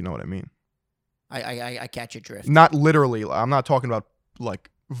pussy, if you know what I mean. I catch your drift. Not literally. I'm not talking about like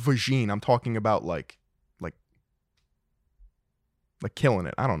vagine. I'm talking about like killing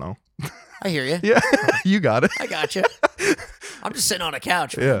it. I don't know. I hear you. Yeah, you got it. I got you. I'm just sitting on a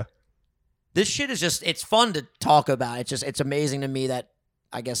couch. Man. Yeah. This shit is just, it's fun to talk about. It's amazing to me that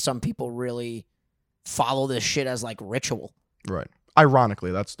I guess some people really follow this shit as like ritual. Right.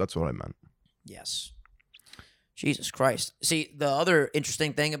 Ironically, that's what I meant. Yes. Jesus Christ. See, the other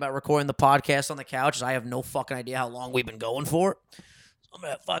interesting thing about recording the podcast on the couch is I have no fucking idea how long we've been going for. I'm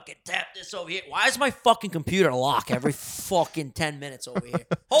going to fucking tap this over here. Why is my fucking computer lock every fucking 10 minutes over here?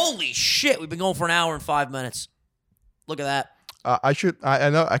 Holy shit. We've been going for an hour and 5 minutes. Look at that.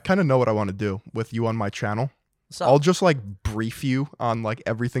 I kind of know what I want to do with you on my channel. What's up? I'll just like brief you on like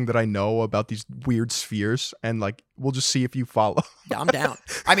everything that I know about these weird spheres, and like we'll just see if you follow. Yeah, I'm down.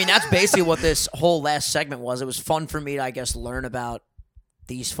 I mean, that's basically what this whole last segment was. It was fun for me to, I guess, learn about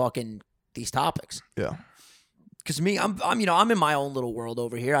these topics. Yeah. Because me, I'm in my own little world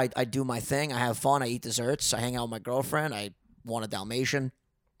over here. I do my thing. I have fun. I eat desserts. I hang out with my girlfriend. I want a Dalmatian.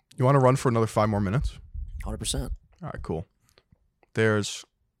 You want to run for another 5 more minutes? 100%. All right, cool. There's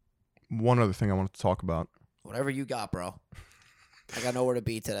one other thing I wanted to talk about. Whatever you got, bro. I got nowhere to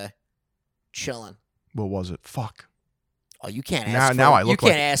be today. Chilling. What was it? Fuck. Oh, you can't ask. Now I look you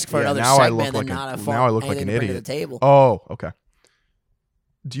can't like- ask for yeah, another now I segment look and like not a- a fun, now I look like anything an to bring to idiot. the table. Oh, okay.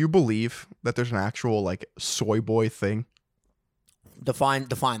 Do you believe that there's an actual like soy boy thing? Define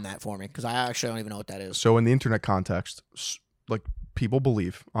that for me, because I actually don't even know what that is. So in the internet context, like people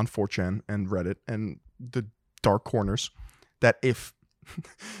believe on 4chan and Reddit and the dark corners that if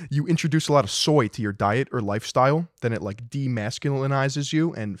you introduce a lot of soy to your diet or lifestyle, then it like demasculinizes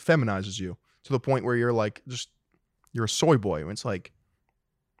you and feminizes you to the point where you're like you're a soy boy. And it's like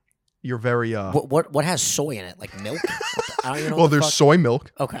you're very What has soy in it? Like milk? I don't even know. well, what the there's fuck. soy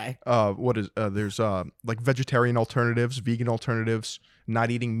milk. Okay. There's like vegetarian alternatives, vegan alternatives,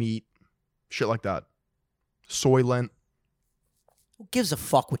 not eating meat, shit like that. Soylent. Who gives a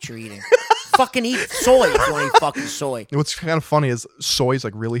fuck what you're eating? Fucking eat soy if you want to eat fucking soy. What's kind of funny is soy is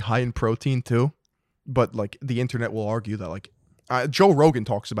like really high in protein too, but like the internet will argue that like Joe Rogan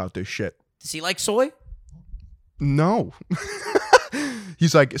talks about this shit. Does he like soy? No.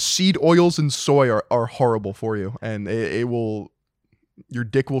 He's like, seed oils and soy are horrible for you, and it will, your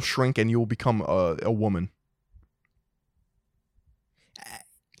dick will shrink and you will become a woman.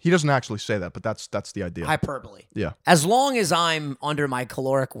 He doesn't actually say that, but that's the idea. Hyperbole. Yeah. As long as I'm under my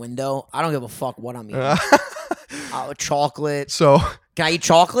caloric window, I don't give a fuck what I'm eating. Chocolate. So Can I eat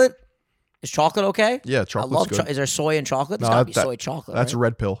chocolate? Is chocolate okay? yeah, I chocolate's love good. Is there soy in chocolate? There's No, gotta be that- soy chocolate. That's a right?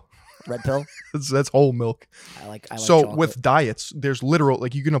 red pill. Red pill. That's whole milk. I like So chocolate. with diets, there's literal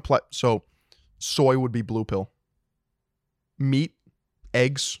like you can apply. So soy would be blue pill. Meat,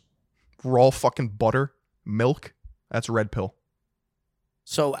 eggs, raw fucking butter, milk. That's red pill.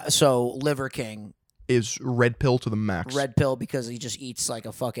 So Liver King, Is red pill to the max. red pill because he just eats like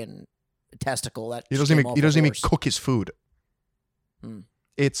a fucking testicle that He doesn't came even off he a doesn't even horse. cook his food. Hmm.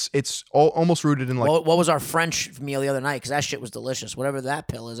 It's almost rooted in like what was our French meal the other night? Because that shit was delicious. Whatever that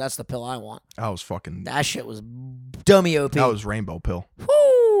pill is, that's the pill I want. that was fucking That shit was dummy OP. that was rainbow pill.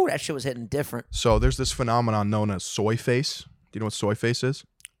 Woo, that shit was hitting different. So there's this phenomenon known as soy face. Do you know what soy face is?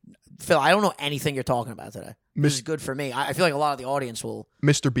 Phil, I don't know anything you're talking about today. This Mis- is good for me. I feel like a lot of the audience will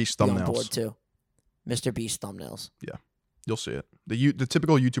Mr. Beast be on board thumbnails. too. Mr. Beast thumbnails. You'll see it. The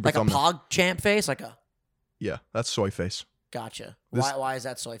typical YouTuber Like thumbnail. a pog champ face? Like a Yeah, that's soy face. gotcha. This- Why is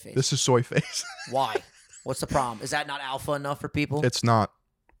that soy face? This is soy face. Why? What's the problem? Is that not alpha enough for people? It's not.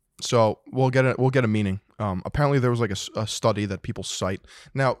 So we'll get a meaning. Apparently there was like a study that people cite.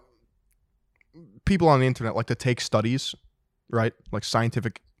 Now, people on the internet like to take studies, right? Like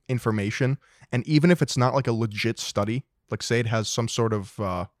scientific information, and even if it's not like a legit study, like say it has some sort of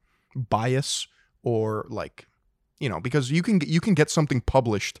bias or like, because you can get something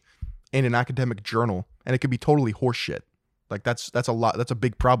published in an academic journal and it could be totally horseshit. Like that's a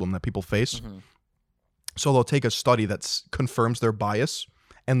big problem that people face. Mhm. So they'll take a study that confirms their bias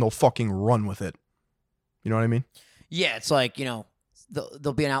and they'll fucking run with it. You know what I mean? Yeah, it's like,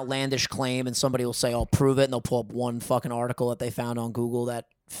 there'll be an outlandish claim and somebody will say, I'll prove it, and they'll pull up one fucking article that they found on Google that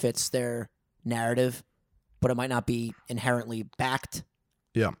fits their narrative, but it might not be inherently backed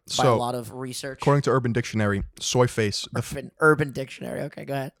Yeah. by a So lot of research. according to Urban Dictionary, soy face, Urban Dictionary. Okay,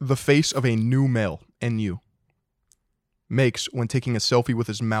 go ahead. the face of a new male, NU, makes when taking a selfie with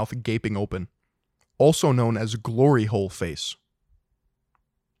his mouth gaping open, also known as glory hole face.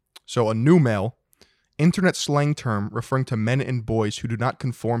 So a new male internet slang term referring to men and boys who do not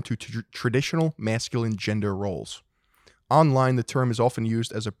conform to traditional masculine gender roles. Online, the term is often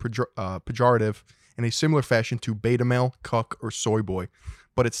used as a pejorative in a similar fashion to beta male, cuck, or soy boy,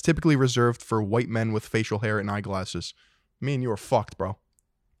 but it's typically reserved for white men with facial hair and eyeglasses. Me and you are fucked, bro.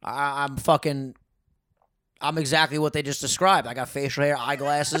 I'm exactly what they just described. I got facial hair,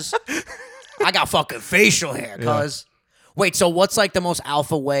 eyeglasses. I got fucking facial hair, cuz. Wait, so what's like the most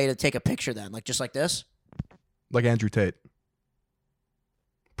alpha way to take a picture then? Like just like this? Like Andrew Tate.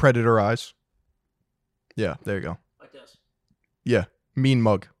 Predator eyes. Yeah, there you go. Like this. Yeah, mean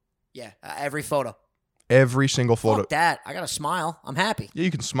mug. Yeah, every photo. Every single photo. Fuck that. I got a smile. I'm happy. Yeah,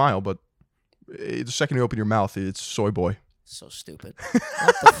 you can smile, but the second you open your mouth, it's soy boy. So stupid.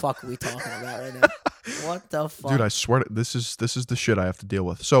 What the fuck are we talking about right now? What the fuck? Dude, I swear this is the shit I have to deal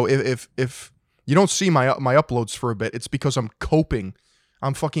with. So if you don't see my uploads for a bit, it's because I'm coping.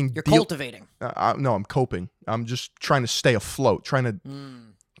 I'm fucking. You're cultivating. No, I'm coping. I'm just trying to stay afloat. Trying to,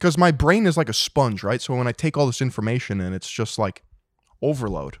 because my brain is like a sponge, right? So when I take all this information in, it's just like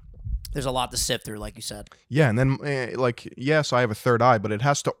overload. There's a lot to sift through, like you said. Yeah, and then yes, I have a third eye, but it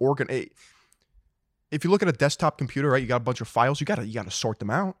has to if you look at a desktop computer, right, you got a bunch of files. You gotta sort them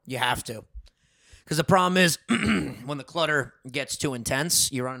out. You have to. Because the problem is, when the clutter gets too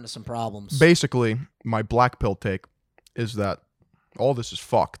intense, you run into some problems. Basically, my black pill take is that all this is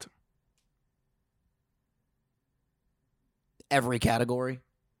fucked. Every category.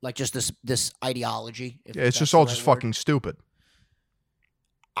 Like just this ideology. Yeah, it's just all just fucking stupid.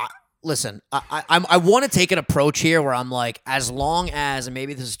 Listen, I want to take an approach here where I'm like, as long as, and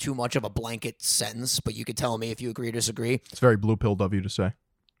maybe this is too much of a blanket sentence, but you could tell me if you agree or disagree. It's very blue pilled of you to say.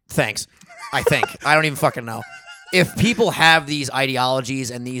 Thanks. I think. I don't even fucking know. If people have these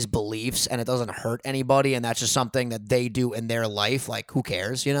ideologies and these beliefs and it doesn't hurt anybody and that's just something that they do in their life, like who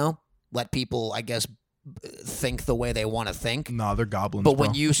cares, you know? Let people, I guess, think the way they want to think. Nah, they're goblins, But bro.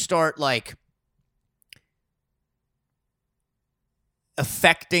 when you start like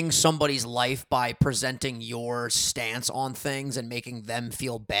affecting somebody's life by presenting your stance on things and making them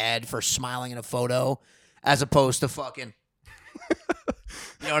feel bad for smiling in a photo as opposed to fucking,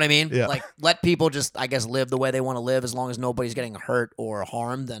 you know what I mean? Yeah. Like, let people just, I guess, live the way they want to live as long as nobody's getting hurt or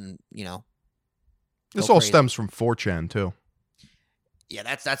harmed, then, you know. This go all crazy. stems from 4chan, too. Yeah,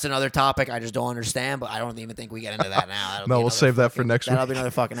 that's another topic I just don't understand, but I don't even think we get into that now. That'll No, be we'll another save that for fucking- next That'll week. be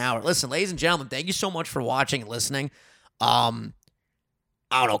another fucking hour. Listen, ladies and gentlemen, thank you so much for watching and listening.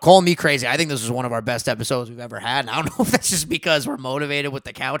 I don't know, call me crazy. I think this was one of our best episodes we've ever had. And I don't know if that's just because we're motivated with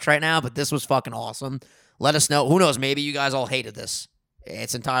the couch right now, but this was fucking awesome. Let us know. Who knows? Maybe you guys all hated this.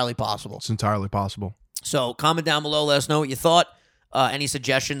 It's entirely possible. It's entirely possible. So comment down below. Let us know what you thought. Any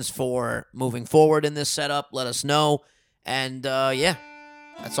suggestions for moving forward in this setup, let us know. And yeah,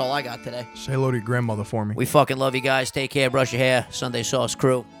 that's all I got today. Say hello to your grandmother for me. We fucking love you guys. Take care. Brush your hair. Sunday Sauce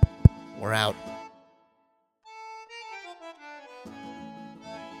Crew. We're out.